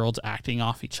 50-year-olds acting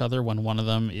off each other when one of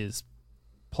them is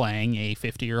playing a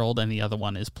 50-year-old and the other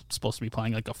one is supposed to be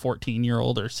playing like a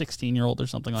 14-year-old or 16-year-old or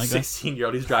something like that.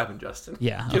 16-year-old, he's driving, Justin.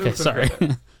 Yeah, Give okay, him some sorry.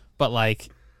 credit. But like,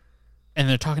 and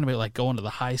they're talking about like going to the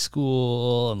high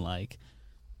school and like,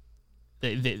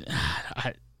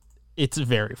 it's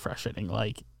very frustrating.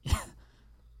 Like,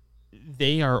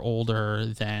 they are older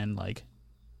than like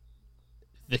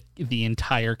the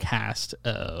entire cast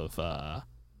of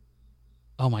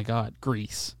oh my god,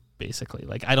 Grease, basically.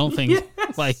 Like I don't think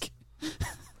like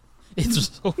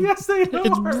it's so Yes, they are.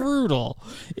 it's brutal.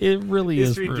 It really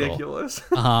It's is ridiculous.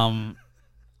 brutal.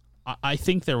 I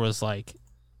think there was like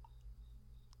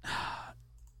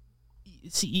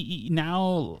see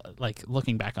now like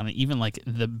looking back on it, even like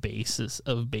the basis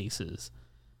of bases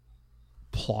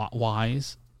plot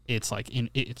wise, it's like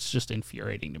it's just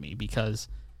infuriating to me because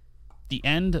the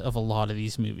end of a lot of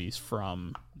these movies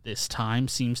from this time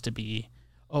seems to be,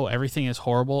 oh, everything is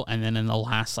horrible, and then in the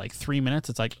last like 3 minutes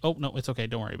it's like, oh no, it's okay,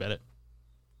 don't worry about it.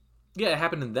 Yeah, it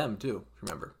happened in them too,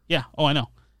 remember? Yeah, oh I know.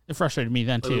 It frustrated me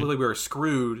then too. Like we were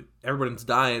screwed, everyone's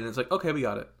dying, and it's like, okay, we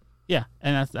got it. Yeah,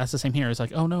 and that's the same here. It's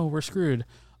like, oh no, we're screwed.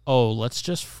 Oh, let's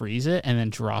just freeze it and then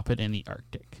drop it in the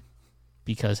Arctic.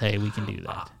 Because hey, we can do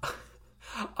that.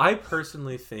 I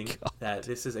personally think that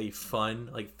this is a fun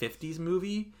like 50s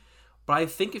movie, but I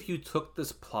think if you took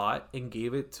this plot and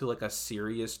gave it to like a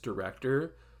serious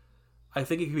director, I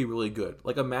think it could be really good.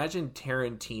 Like imagine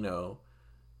Tarantino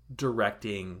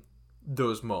directing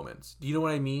those moments. Do you know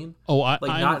what I mean? Oh, I'm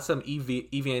not some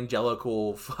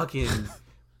evangelical fucking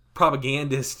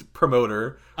propagandist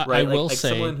promoter, right? I will say,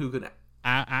 someone who could.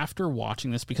 After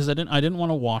watching this, because I didn't want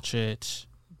to watch it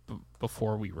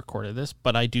before we recorded this,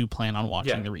 but I do plan on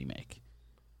watching the remake.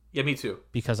 Yeah, me too.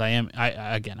 Because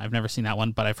I've never seen that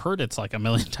one, but I've heard it's like a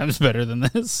million times better than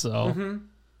this. So,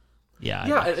 yeah.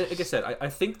 Like I said, I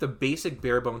think the basic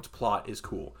bare bones plot is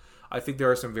cool. I think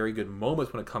there are some very good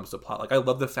moments when it comes to plot. Like I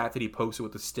love the fact that he pokes it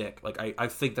with the stick. Like I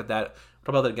think that talk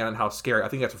about that again and how scary. I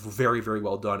think that's very, very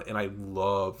well done, and I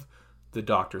love the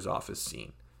doctor's office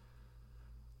scene.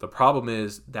 The problem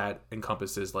is that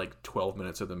encompasses like 12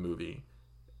 minutes of the movie,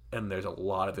 and there's a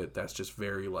lot of it that's just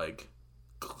very like,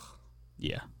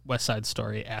 yeah, West Side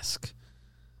Story-esque.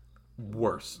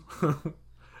 Worse,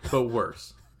 but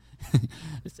worse.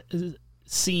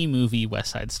 C movie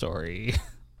West Side Story.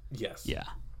 Yes. Yeah.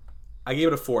 I gave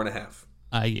it a 4.5.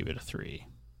 I gave it a 3.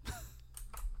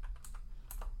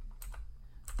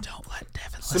 Don't let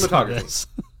Devin listen to this.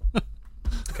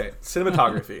 Okay,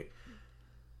 cinematography.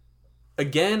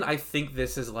 Again, I think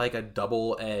this is like a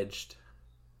double-edged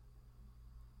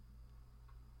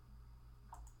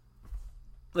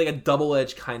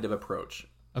kind of approach.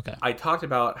 Okay. I talked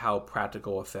about how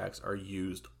practical effects are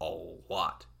used a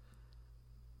lot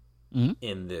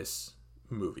in this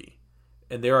movie.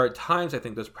 And there are times I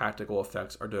think those practical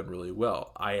effects are done really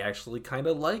well. I actually kind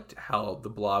of liked how the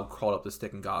blob crawled up the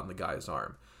stick and got in the guy's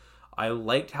arm. I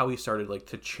liked how he started like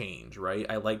to change, right?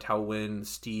 I liked how when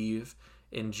Steve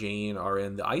and Jane are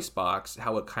in the icebox,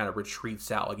 how it kind of retreats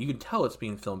out. Like you can tell it's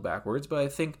being filmed backwards, but I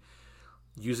think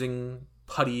using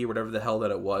putty or whatever the hell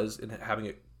that it was and having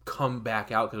it come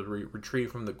back out because it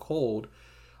retreated from the cold,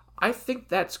 I think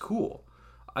that's cool.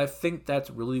 I think that's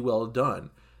really well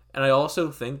done. And I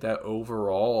also think that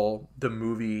overall the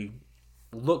movie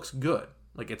looks good.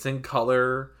 Like it's in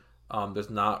color. There's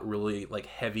not really like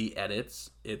heavy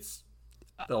edits. It's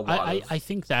a lot I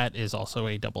think that is also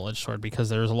a double-edged sword because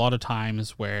there's a lot of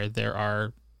times where there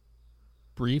are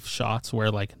brief shots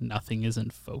where like nothing is in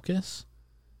focus.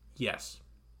 Yes.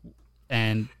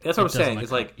 And that's what I'm saying.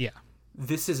 It's like, yeah,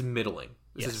 this is middling.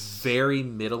 This yes. is very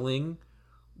middling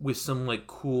with some like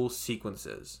cool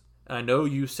sequences. And I know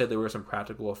you said there were some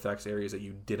practical effects areas that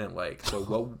you didn't like. So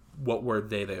what were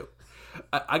they that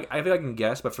I think I can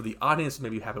guess, but for the audience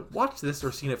maybe you haven't watched this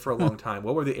or seen it for a long time,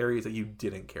 what were the areas that you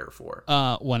didn't care for?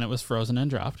 When it was frozen and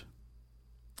dropped.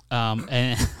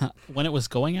 And when it was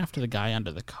going after the guy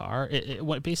under the car,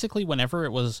 basically whenever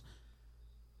it was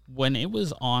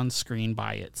on screen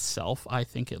by itself, I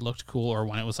think it looked cool, or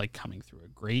when it was like coming through a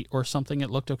grate or something, it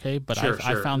looked okay. But sure.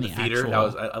 I found the theater,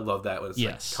 actual. I love that. Was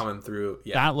yes, like coming through.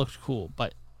 Yeah, that looked cool.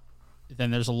 But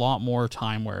then there's a lot more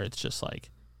time where it's just like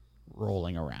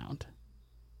rolling around,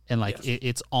 and like yes.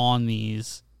 it's on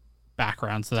these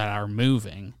backgrounds that are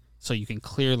moving, so you can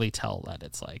clearly tell that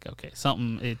it's like okay,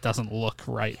 something it doesn't look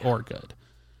right or good.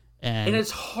 And it's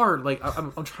hard. Like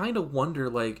I'm trying to wonder.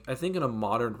 Like I think in a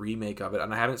modern remake of it,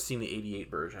 and I haven't seen the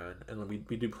 '88 version, and we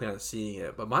do plan on seeing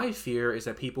it. But my fear is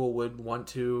that people would want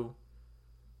to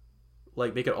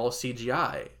like make it all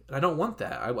CGI, and I don't want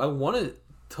that. I want it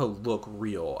to look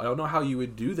real. I don't know how you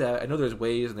would do that. I know there's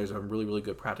ways, and there's some really really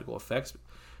good practical effects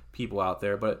people out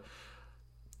there, but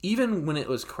even when it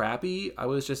was crappy, I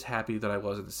was just happy that I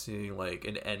wasn't seeing like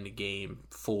an end game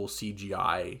full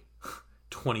CGI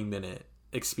 20-minute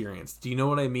experience. Do you know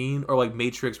what I mean? Or like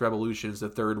Matrix Revolutions, the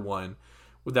third one,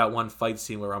 with that one fight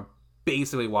scene where I'm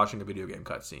basically watching a video game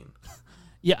cutscene.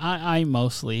 Yeah, I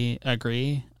mostly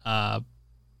agree. That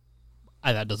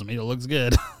doesn't mean it looks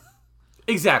good.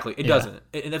 Exactly, it doesn't.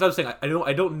 And that's what I'm saying.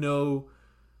 I don't know.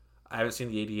 I haven't seen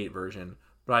the '88 version,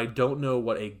 but I don't know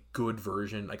what a good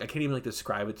version. Like I can't even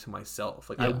describe it to myself.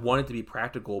 Like I want it to be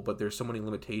practical, but there's so many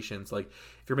limitations. Like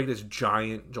if you're making this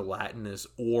giant gelatinous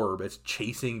orb that's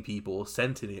chasing people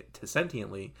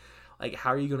sentiently, like how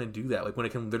are you going to do that? Like when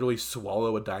it can literally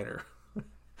swallow a diner.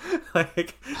 How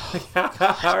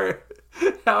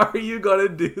are you going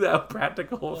to do that with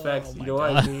practical effects? You know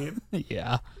what I mean?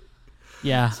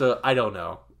 Yeah. So I don't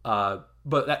know.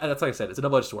 But that's like I said, it's a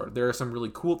double-edged sword. There are some really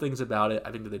cool things about it.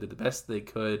 I think that they did the best they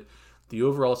could. The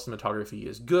overall cinematography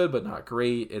is good, but not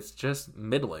great. It's just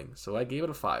middling. So I gave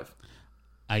it a 5.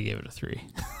 I gave it a 3.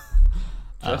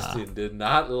 Justin did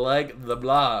not like The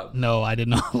Blob. No, I did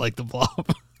not like The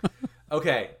Blob.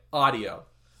 Okay, audio.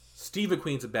 Steve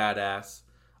McQueen's a badass.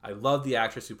 I love the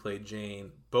actress who played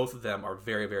Jane. Both of them are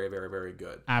very, very, very, very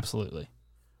good. Absolutely.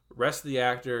 Rest of the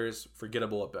actors,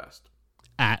 forgettable at best.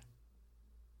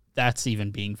 That's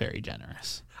even being very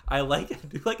generous. I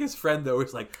do like his friend though.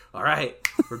 He's like, "All right,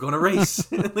 we're going to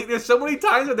race." Like, there's so many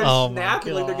times where they're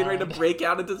snapping, like they're getting ready to break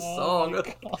out into song.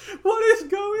 Like, what is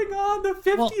going on? The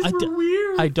 50s were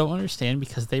weird. I don't understand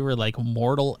because they were like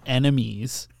mortal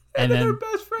enemies, and then their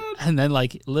best friend, and then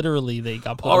like literally they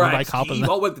got pulled over by cop. Steve,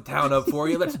 I'll whip the town up for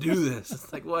you. Let's do this.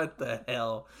 It's like, what the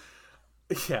hell?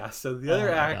 Yeah. So the other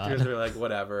actors are like,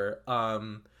 whatever.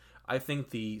 I think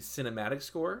the cinematic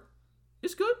score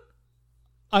is good.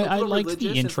 I like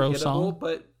the intro song,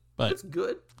 but it's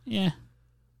good. Yeah.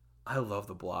 I love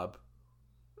The Blob.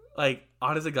 Like,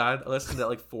 honest to God, I listened to that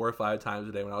like 4 or 5 times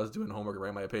a day when I was doing homework and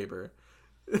writing my paper.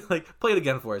 Like, play it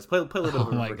again for us. Play a little bit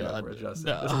of a forget for us, Justin.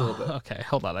 No. Just a little bit. Okay,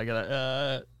 hold on. I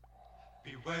gotta.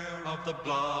 Beware of the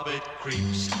blob, it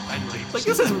creeps and leaps. Like,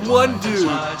 this is one dude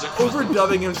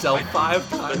overdubbing himself 5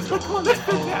 times. Like, come on, that's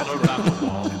fantastic.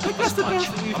 Like, that's the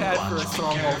best that we've had for a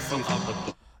song all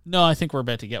season. No, I think we're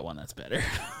about to get one that's better.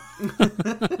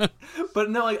 But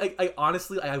no, I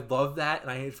honestly, I love that, and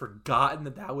I had forgotten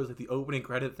that was like the opening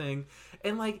credit thing,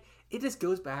 and like it just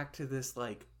goes back to this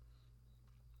like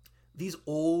these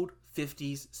old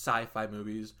 50s sci-fi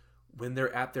movies when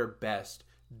they're at their best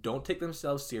don't take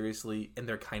themselves seriously, and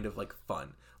they're kind of like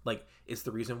fun. Like, it's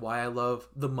the reason why I love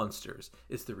the Munsters.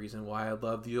 It's the reason why I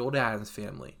love the old Addams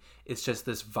Family. It's just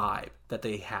this vibe that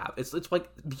they have. It's like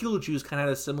Beetlejuice kind of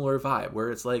had a similar vibe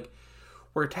where it's like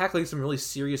we're tackling some really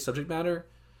serious subject matter,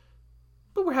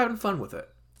 but we're having fun with it.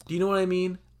 Do you know what I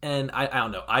mean? And I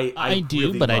don't know. I do,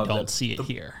 really but I don't see it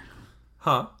here.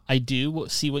 Huh? I do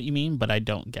see what you mean, but I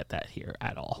don't get that here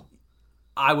at all.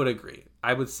 I would agree.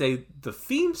 I would say the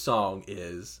theme song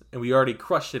is, and we already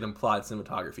crushed it in plot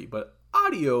cinematography, but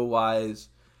audio-wise,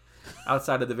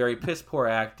 outside of the very piss-poor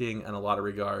acting in a lot of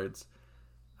regards,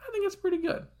 I think it's pretty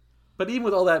good. But even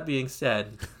with all that being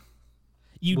said...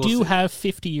 we'll have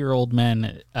 50-year-old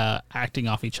men acting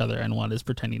off each other, and one is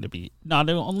pretending to be not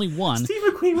only one. Steve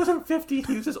McQueen wasn't 50.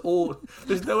 He was just old.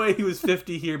 There's no way he was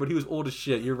 50 here, but he was old as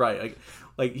shit. You're right.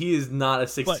 Like he is not a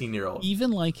 16-year-old.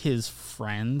 Even like his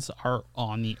friends are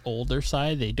on the older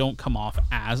side. They don't come off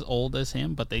as old as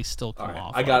him, but they still come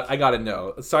off. I got to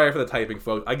know. Sorry for the typing,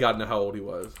 folks. I got to know how old he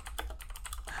was.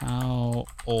 How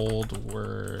old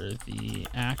were the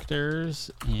actors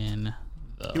in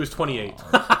the... He was 28.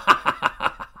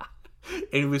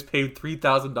 And he was paid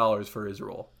 $3,000 for his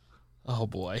role. Oh,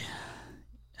 boy.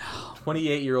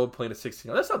 28-year-old playing a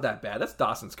 16-year-old. That's not that bad. That's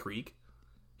Dawson's Creek.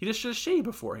 He just should have shaved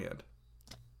beforehand.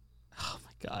 Oh,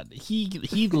 my God. He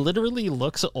literally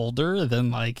looks older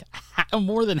than, like,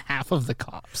 more than half of the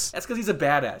cops. That's because he's a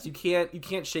badass. You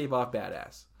can't shave off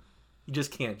badass. You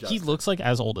just can't, Justin. He looks like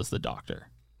as old as the Doctor.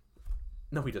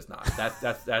 No, he does not.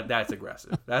 That's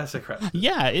aggressive. That's aggressive.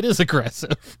 Yeah, it is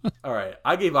aggressive. All right.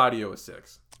 I gave audio a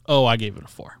 6. Oh, I gave it a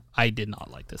 4. I did not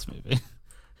like this movie.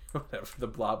 Whatever. The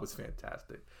Blob was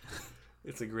fantastic.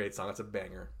 It's a great song. It's a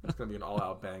banger. It's gonna be an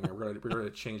all-out banger. We're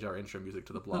gonna change our intro music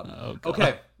to The Blob. Oh,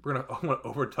 okay. I'm gonna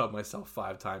overdub myself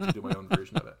 5 times to do my own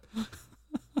version of it.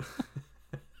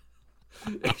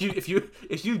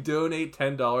 If you donate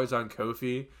 $10 on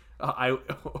Ko-fi,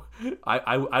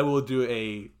 I will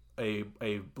do a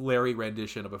Larry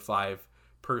rendition of a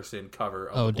 5-person cover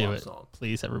of the Blob song.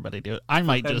 Please, everybody do it. I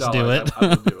might just do it. I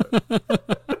will do it.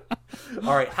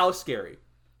 All right, how scary.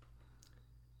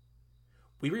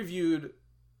 We reviewed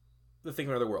The Thing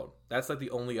from Another World. That's like the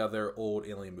only other old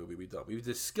alien movie we've done. We've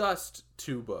discussed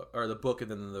the book and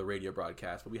then the radio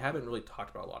broadcast, but we haven't really talked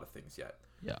about a lot of things yet.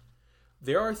 Yeah.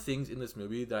 there are things in this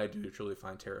movie that I do truly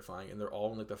find terrifying, and they're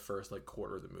all in like the first like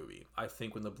quarter of the movie. I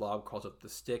think when the Blob crawls up the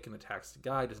stick and attacks the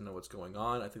guy, doesn't know what's going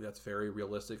on. I think that's very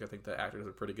realistic. I think the actor does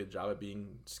a pretty good job at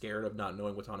being scared of not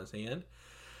knowing what's on his hand.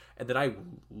 And then I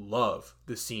love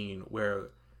the scene where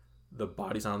the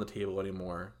body's not on the table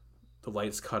anymore. The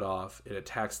light's cut off. It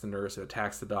attacks the nurse. It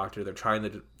attacks the doctor. They're trying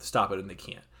to stop it, and they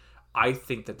can't. I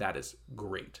think that is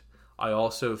great. I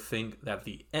also think that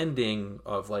the ending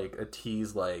of like a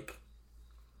tease like,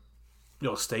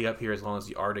 stay up here as long as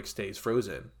the Arctic stays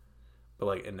frozen. But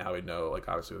like, and now we know, like,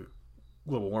 obviously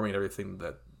global warming and everything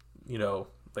that,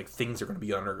 like things are going to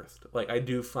be unearthed. Like, I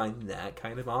do find that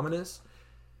kind of ominous.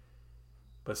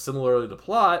 But similarly to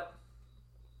plot,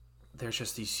 there's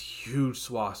just these huge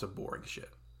swaths of boring shit.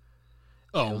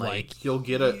 Oh, and, like you'll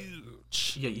get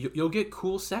huge. you'll get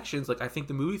cool sections. Like, I think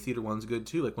the movie theater one's good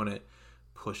too. Like when it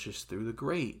pushes through the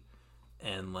grate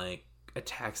and like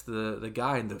attacks the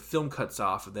guy and the film cuts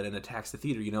off and then it attacks the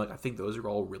theater. Like I think those are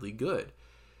all really good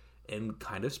and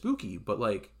kind of spooky. But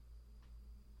like,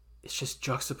 it's just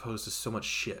juxtaposed to so much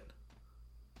shit.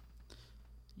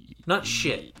 Not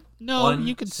shit. No,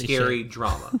 you could say scary shit.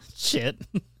 Drama. Shit.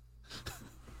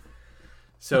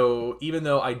 So even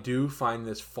though I do find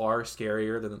this far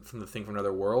scarier than from the Thing from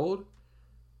Another World,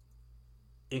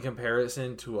 in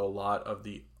comparison to a lot of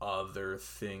the other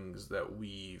things that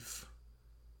we've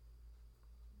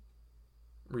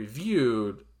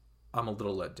reviewed, I'm a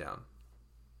little let down.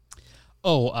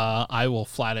 Oh, I will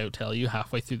flat out tell you,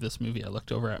 halfway through this movie, I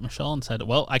looked over at Michelle and said,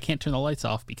 well, I can't turn the lights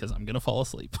off because I'm going to fall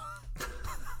asleep.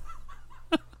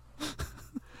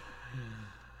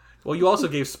 Well, you also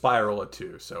gave Spiral a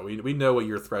 2, so we know what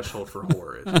your threshold for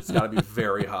horror is. It's got to be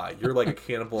very high. You're like a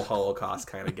Cannibal Holocaust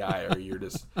kind of guy, or you're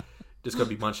just going to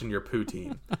be munching your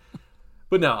poutine.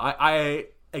 But no, I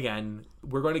again,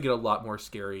 we're going to get a lot more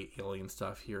scary alien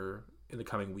stuff here in the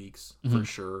coming weeks, for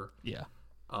sure. Yeah.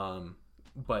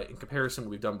 But in comparison to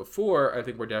what we've done before, I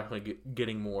think we're definitely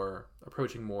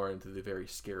approaching more into the very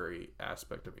scary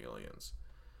aspect of aliens.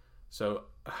 So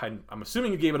I'm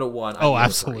assuming you gave it a 1. Oh,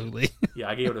 absolutely. Yeah,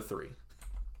 I gave it a 3.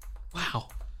 Wow.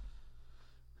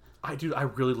 I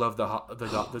really love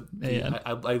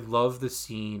I love the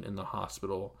scene in the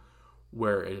hospital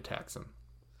where it attacks him.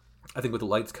 I think with the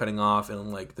lights cutting off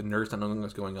and like the nurse not knowing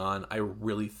what's going on, I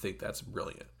really think that's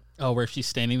brilliant. Oh, where she's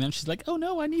standing there and she's like, oh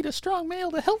no, I need a strong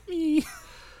male to help me.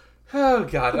 Oh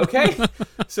God. Okay.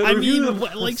 So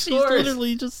she's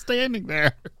literally just standing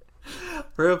there.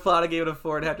 For plot, I gave it a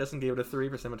 4.5. Justin gave it a 3.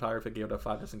 For cinematography, I gave it a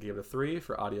 5. Justin gave it a 3.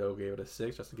 For audio, I gave it a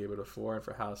 6. Justin gave it a 4. And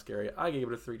for How Scary, I gave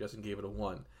it a 3. Justin gave it a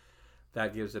 1.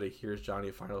 That gives it a Here's Johnny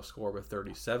final score of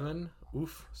 37.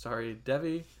 Oof. Sorry,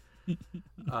 Debbie.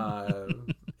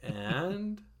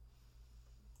 And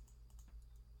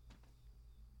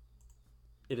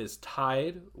it is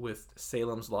tied with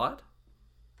Salem's Lot.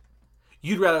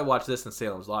 You'd rather watch this than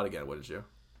Salem's Lot again, wouldn't you?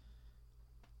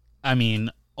 I mean,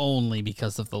 only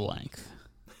because of the length.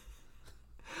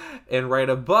 And right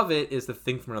above it is The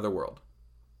Thing from Another World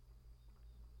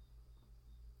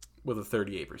with a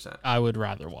 38%. I would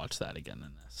rather watch that again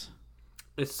than this.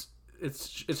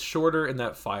 It's shorter, and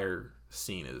that fire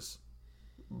scene is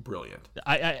brilliant.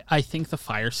 I think the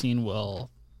fire scene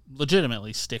will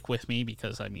legitimately stick with me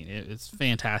because, I mean, it's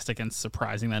fantastic and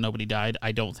surprising that nobody died.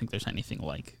 I don't think there's anything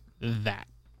like that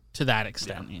to that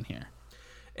extent in here.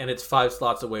 And it's 5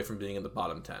 slots away from being in the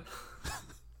bottom 10.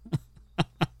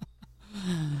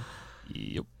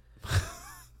 Yep.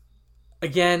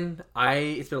 Again,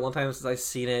 it's been a long time since I've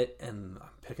seen it, and I'm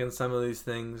picking some of these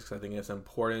things because I think it's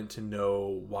important to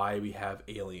know why we have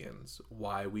aliens,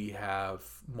 why we have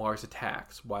Mars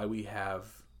attacks, why we have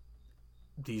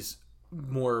these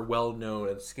more well-known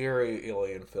and scary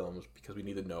alien films, because we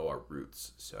need to know our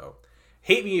roots. So,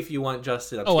 hate me if you want,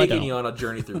 Justin. I'm taking you on a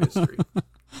journey through history.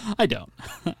 I don't.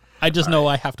 I just know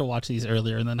I have to watch these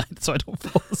earlier in the night so I don't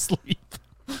fall asleep.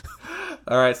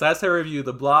 All right, so that's our review of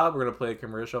The Blob. We're going to play a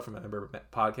commercial from a member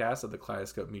podcast of the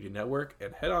Kaleidoscope Media Network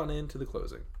and head on into the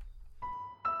closing.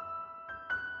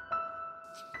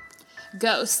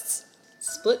 Ghosts.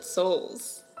 Split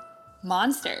souls.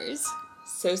 Monsters.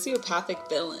 Sociopathic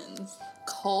villains.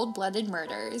 Cold-blooded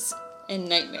murders. And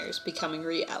nightmares becoming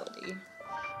reality.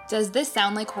 Does this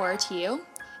sound like horror to you?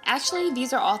 Actually,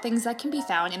 these are all things that can be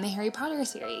found in the Harry Potter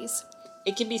series.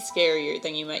 It can be scarier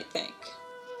than you might think.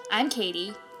 I'm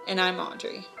Katie. And I'm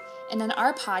Audrey. And on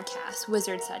our podcast,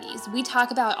 Wizard Studies, we talk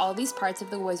about all these parts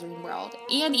of the wizarding world,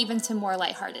 and even some more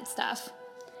lighthearted stuff.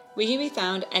 We can be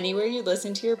found anywhere you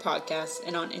listen to your podcasts,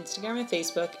 and on Instagram and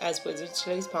Facebook as Wizard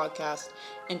Studies Podcast,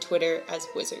 and Twitter as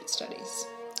Wizard Studies.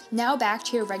 Now back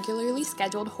to your regularly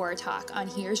scheduled horror talk on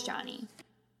Here's Johnny.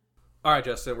 All right,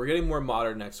 Justin, we're getting more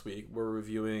modern next week. We're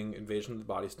reviewing Invasion of the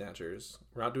Body Snatchers.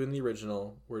 We're not doing the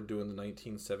original. We're doing the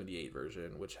 1978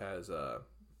 version, which has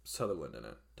Sutherland in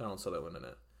it, Donald Sutherland in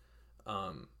it.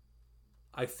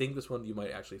 I think this one you might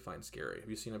actually find scary. Have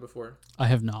you seen it before? I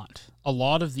have not. A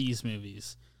lot of these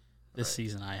movies this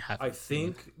season I haven't. I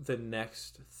think the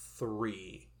next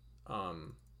three,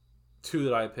 two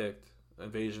that I picked,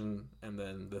 Invasion and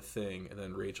then The Thing, and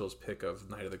then Rachel's pick of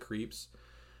Night of the Creeps,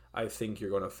 I think you're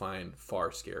going to find far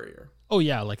scarier. Oh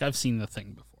yeah, like I've seen The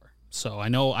Thing before, so I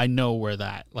know where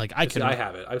that. Like I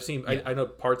have it. I've seen. Yeah. I know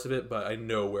parts of it, but I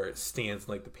know where it stands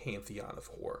in like the pantheon of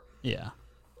horror. Yeah.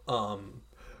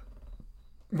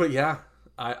 But yeah,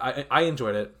 I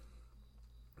enjoyed it.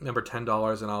 Number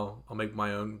 $10, and I'll make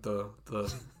my own the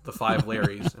 5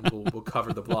 Larrys, and we'll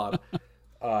cover the blob.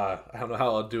 I don't know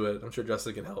how I'll do it. I'm sure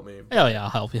Justin can help me. Hell yeah, I'll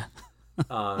help you.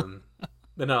 But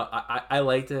no, I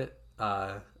liked it.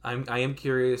 I am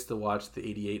curious to watch the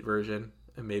 88 version,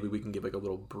 and maybe we can give like a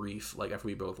little brief, like after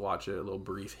we both watch it, a little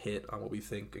brief hit on what we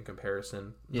think in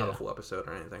comparison. Not a full episode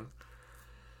or anything.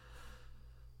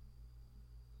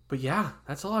 But yeah,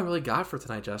 that's all I really got for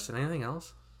tonight, Justin. Anything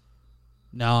else?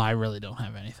 No, I really don't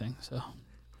have anything. So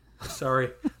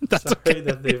sorry, okay.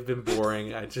 that they've been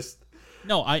boring.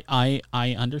 No, I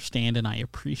understand and I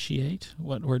appreciate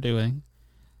what we're doing.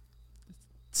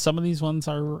 Some of these ones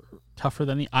are tougher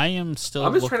than I'm just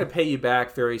trying to pay you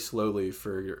back very slowly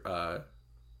for your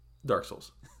Dark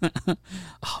Souls.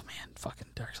 Oh man, fucking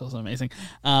Dark Souls is amazing.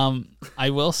 I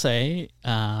will say,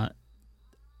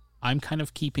 I'm kind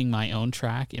of keeping my own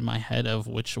track in my head of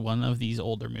which one of these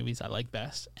older movies I like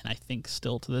best, and I think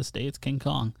still to this day it's King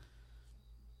Kong.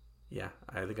 Yeah,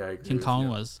 I think I agree. King Kong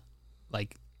was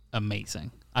like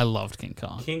amazing. I loved King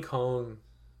Kong. King Kong,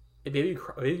 it made me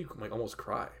like almost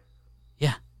cry.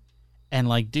 Yeah, and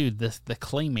like, dude, the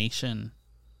claymation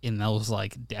in those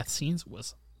like death scenes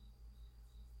was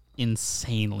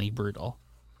insanely brutal.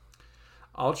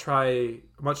 I'll try.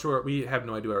 I'm not sure. We have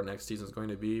no idea what our next season is going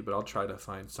to be, but I'll try to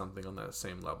find something on that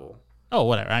same level. Oh,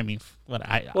 whatever. I mean,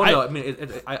 I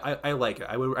like it.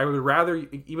 I would rather,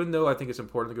 even though I think it's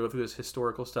important to go through this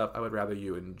historical stuff, I would rather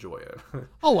you enjoy it.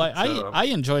 Oh, I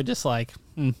enjoy just like,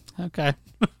 okay,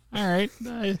 all right.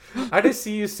 I just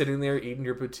see you sitting there eating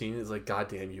your poutine. It's like, God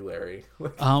damn you, Larry.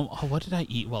 What did I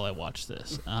eat while I watched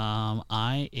this?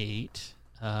 I ate.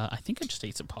 I think I just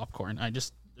ate some popcorn. I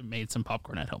just made some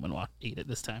popcorn at home and ate it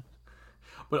this time.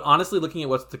 But honestly, looking at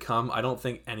what's to come, I don't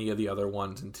think any of the other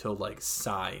ones until like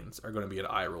Signs are going to be an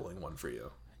eye-rolling one for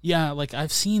you. Yeah, like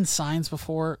I've seen Signs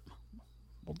before.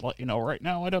 I'll let you know right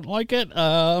now I don't like it.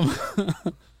 I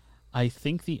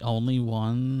think the only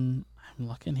one I'm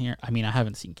looking here. I mean, I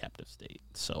haven't seen Captive State,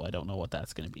 so I don't know what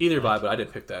that's going to be. Either but I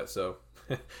didn't pick that. So,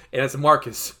 and it's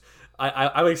Marcus.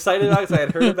 I'm excited about it because I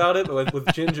had heard about it, but with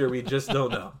Ginger, we just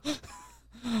don't know.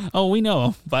 Oh, we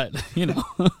know, but you know.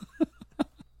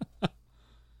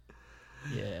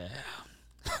 Yeah.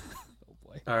 Oh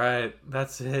boy. All right,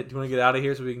 that's it. Do you want to get out of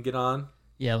here so we can get on?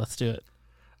 Yeah, let's do it.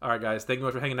 All right, guys. Thank you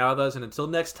much for hanging out with us, and until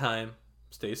next time,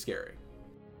 stay scary.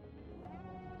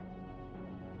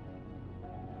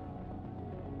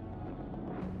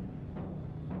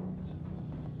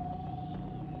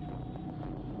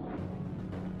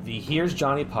 The Here's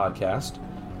Johnny podcast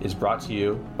is brought to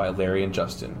you by Larry and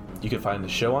Justin. You can find the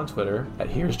show on Twitter at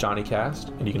Here's JohnnyCast,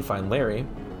 and you can find Larry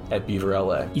at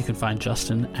BeaverLA. You can find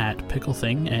Justin at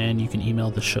PickleThing, and you can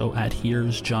email the show at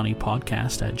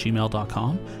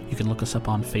here'sjohnnypodcast@gmail.com. You can look us up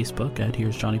on Facebook at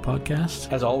Here's Johnny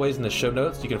Podcast. As always, in the show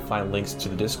notes, you can find links to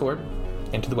the Discord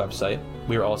and to the website.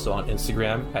 We are also on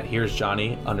Instagram at Here's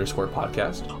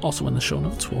Johnny_podcast. Also in the show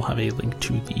notes, we'll have a link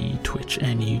to the Twitch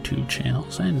and YouTube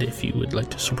channels. And if you would like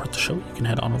to support the show, you can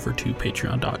head on over to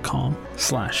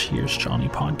patreon.com/Here's Johnny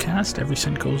Podcast. Every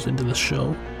cent goes into the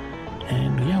show.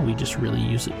 And yeah, we just really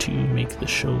use it to make the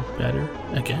show better.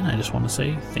 Again, I just want to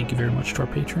say thank you very much to our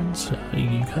patrons.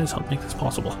 You guys help make this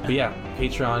possible. But yeah,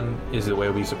 Patreon is the way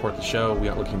we support the show. We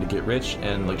aren't looking to get rich.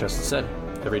 And like Justin said,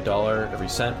 every dollar, every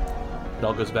cent, it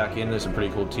all goes back in. There's some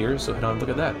pretty cool tiers, so head on and look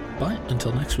at that. But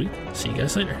until next week, see you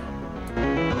guys later.